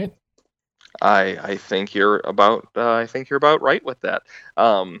Jonnu, right? I think you're about right with that.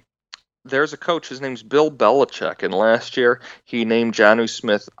 There's a coach, his name's Bill Belichick, and last year he named Jonnu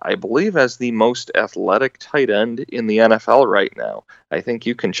Smith, I believe, as the most athletic tight end in the NFL right now. I think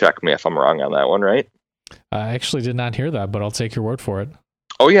you can check me if I'm wrong on that one, right? I actually did not hear that, but I'll take your word for it.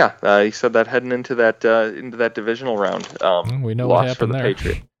 Oh yeah, he said that heading into that divisional round. We know what happened for the there.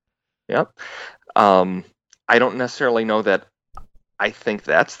 Patriots. Yep. I don't necessarily know that I think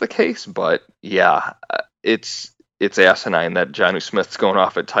that's the case, but yeah, it's asinine that Jonnu Smith's going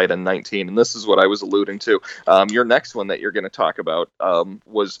off at tight end 19, and this is what I was alluding to. Your next one that you're going to talk about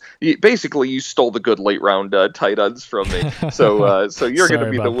was basically you stole the good late round tight ends from me, so you're going to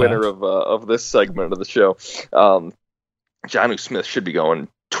be the winner of this segment of the show. Jonnu Smith should be going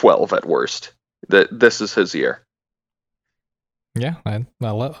 12 at worst. This is his year. Yeah,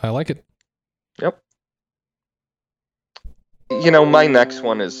 I like it. Yep. My next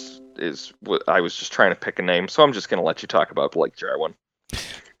one is what I was just trying to pick a name, so I'm just going to let you talk about Blake Jarwin.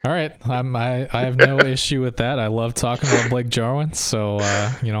 All right. I have no issue with that. I love talking about Blake Jarwin, so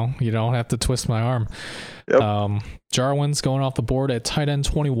you don't have to twist my arm. Yep. Jarwin's going off the board at tight end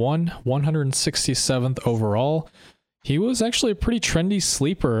 21, 167th overall. He was actually a pretty trendy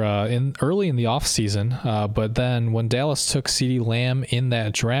sleeper early in the offseason, but then when Dallas took CeeDee Lamb in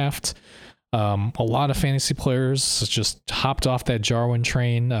that draft, a lot of fantasy players just hopped off that Jarwin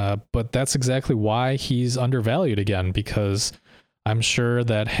train, but that's exactly why he's undervalued again, because I'm sure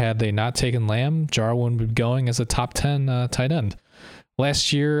that had they not taken Lamb, Jarwin would be going as a top 10 tight end.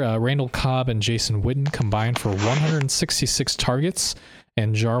 Last year, Randall Cobb and Jason Witten combined for 166 targets,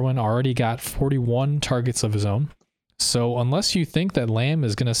 and Jarwin already got 41 targets of his own. So unless you think that Lamb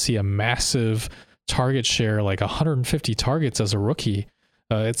is going to see a massive target share, like 150 targets as a rookie,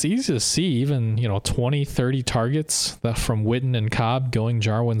 it's easy to see even 20, 30 targets from Witten and Cobb going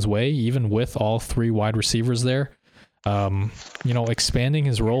Jarwin's way, even with all three wide receivers there. Expanding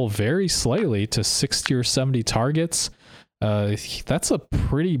his role very slightly to 60 or 70 targets. That's a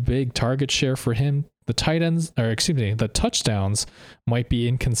pretty big target share for him. The the touchdowns might be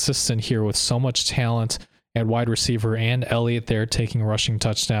inconsistent here with so much talent at wide receiver and Elliott there taking rushing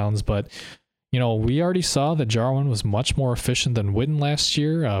touchdowns. But, we already saw that Jarwin was much more efficient than Witten last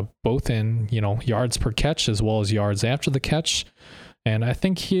year, both in, yards per catch as well as yards after the catch. And I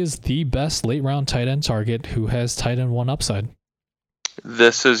think he is the best late round tight end target who has tight end one upside.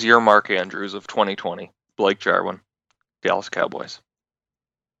 This is your Mark Andrews of 2020, Blake Jarwin, Dallas Cowboys.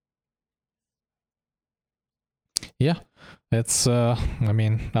 Yeah, it's. I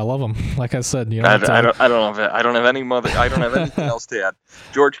love him. Like I said, I don't have anything else to add.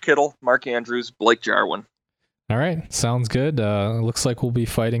 George Kittle, Mark Andrews, Blake Jarwin. All right, sounds good. Looks like we'll be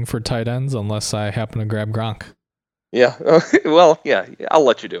fighting for tight ends unless I happen to grab Gronk. Yeah. Well, yeah. I'll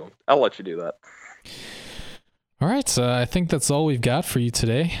let you do that. All right. I think that's all we've got for you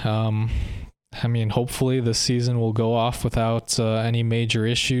today. Hopefully the season will go off without any major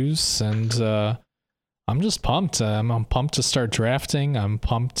issues, and I'm just pumped. I'm pumped to start drafting. I'm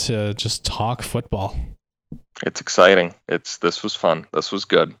pumped to just talk football. It's exciting. This was fun. This was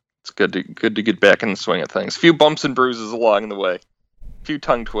good. It's good to get back in the swing of things. A few bumps and bruises along the way. A few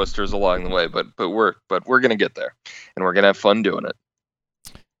tongue twisters along the way, but we're gonna get there, and we're gonna have fun doing it.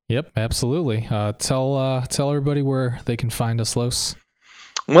 Yep, absolutely. Tell everybody where they can find us, Los.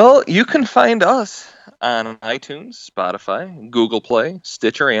 Well, you can find us on iTunes, Spotify, Google Play,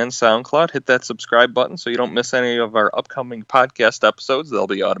 Stitcher, and SoundCloud. Hit that subscribe button so you don't miss any of our upcoming podcast episodes. They'll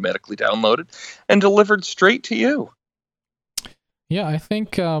be automatically downloaded and delivered straight to you. Yeah, I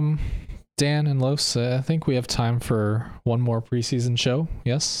think Dan and Los, I think we have time for one more preseason show.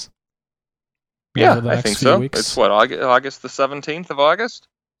 Yes? Yeah, I think so. Weeks. It's what, August the 17th of August?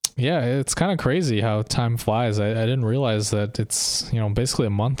 Yeah, it's kind of crazy how time flies. I didn't realize that it's, basically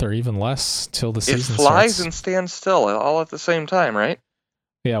a month or even less till the season starts. It flies and stands still all at the same time, right?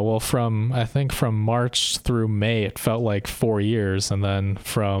 Yeah, well, from March through May, it felt like 4 years. And then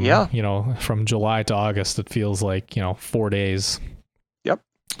from July to August, it feels like, 4 days. Yep.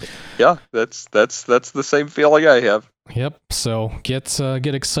 Yeah, that's the same feeling I have. Yep. So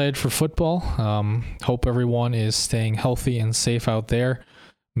get excited for football. Hope everyone is staying healthy and safe out there.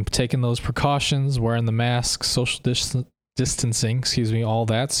 Taking those precautions, wearing the mask, social distancing, all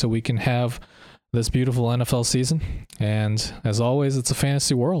that, so we can have this beautiful NFL season. And as always, it's a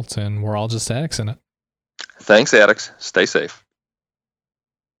fantasy world, and we're all just addicts in it. Thanks, addicts. Stay safe.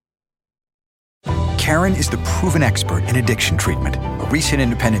 Karen is the proven expert in addiction treatment. A recent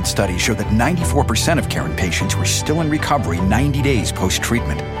independent study showed that 94% of Karen patients were still in recovery 90 days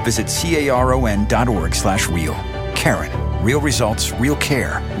post-treatment. Visit caron.org/real. Karen, real results, real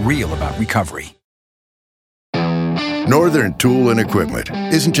care, real about recovery. Northern Tool and Equipment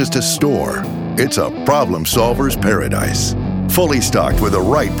isn't just a store, it's a problem solver's paradise. Fully stocked with the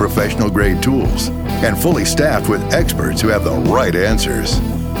right professional grade tools and fully staffed with experts who have the right answers.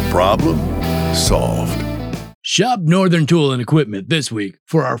 Problem solved. Shop Northern Tool and Equipment this week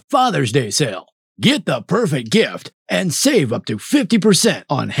for our Father's Day sale. Get the perfect gift and save up to 50%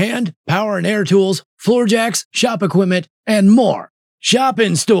 on hand, power and air tools, floor jacks, shop equipment, and more. Shop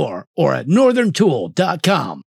in store or at northerntool.com.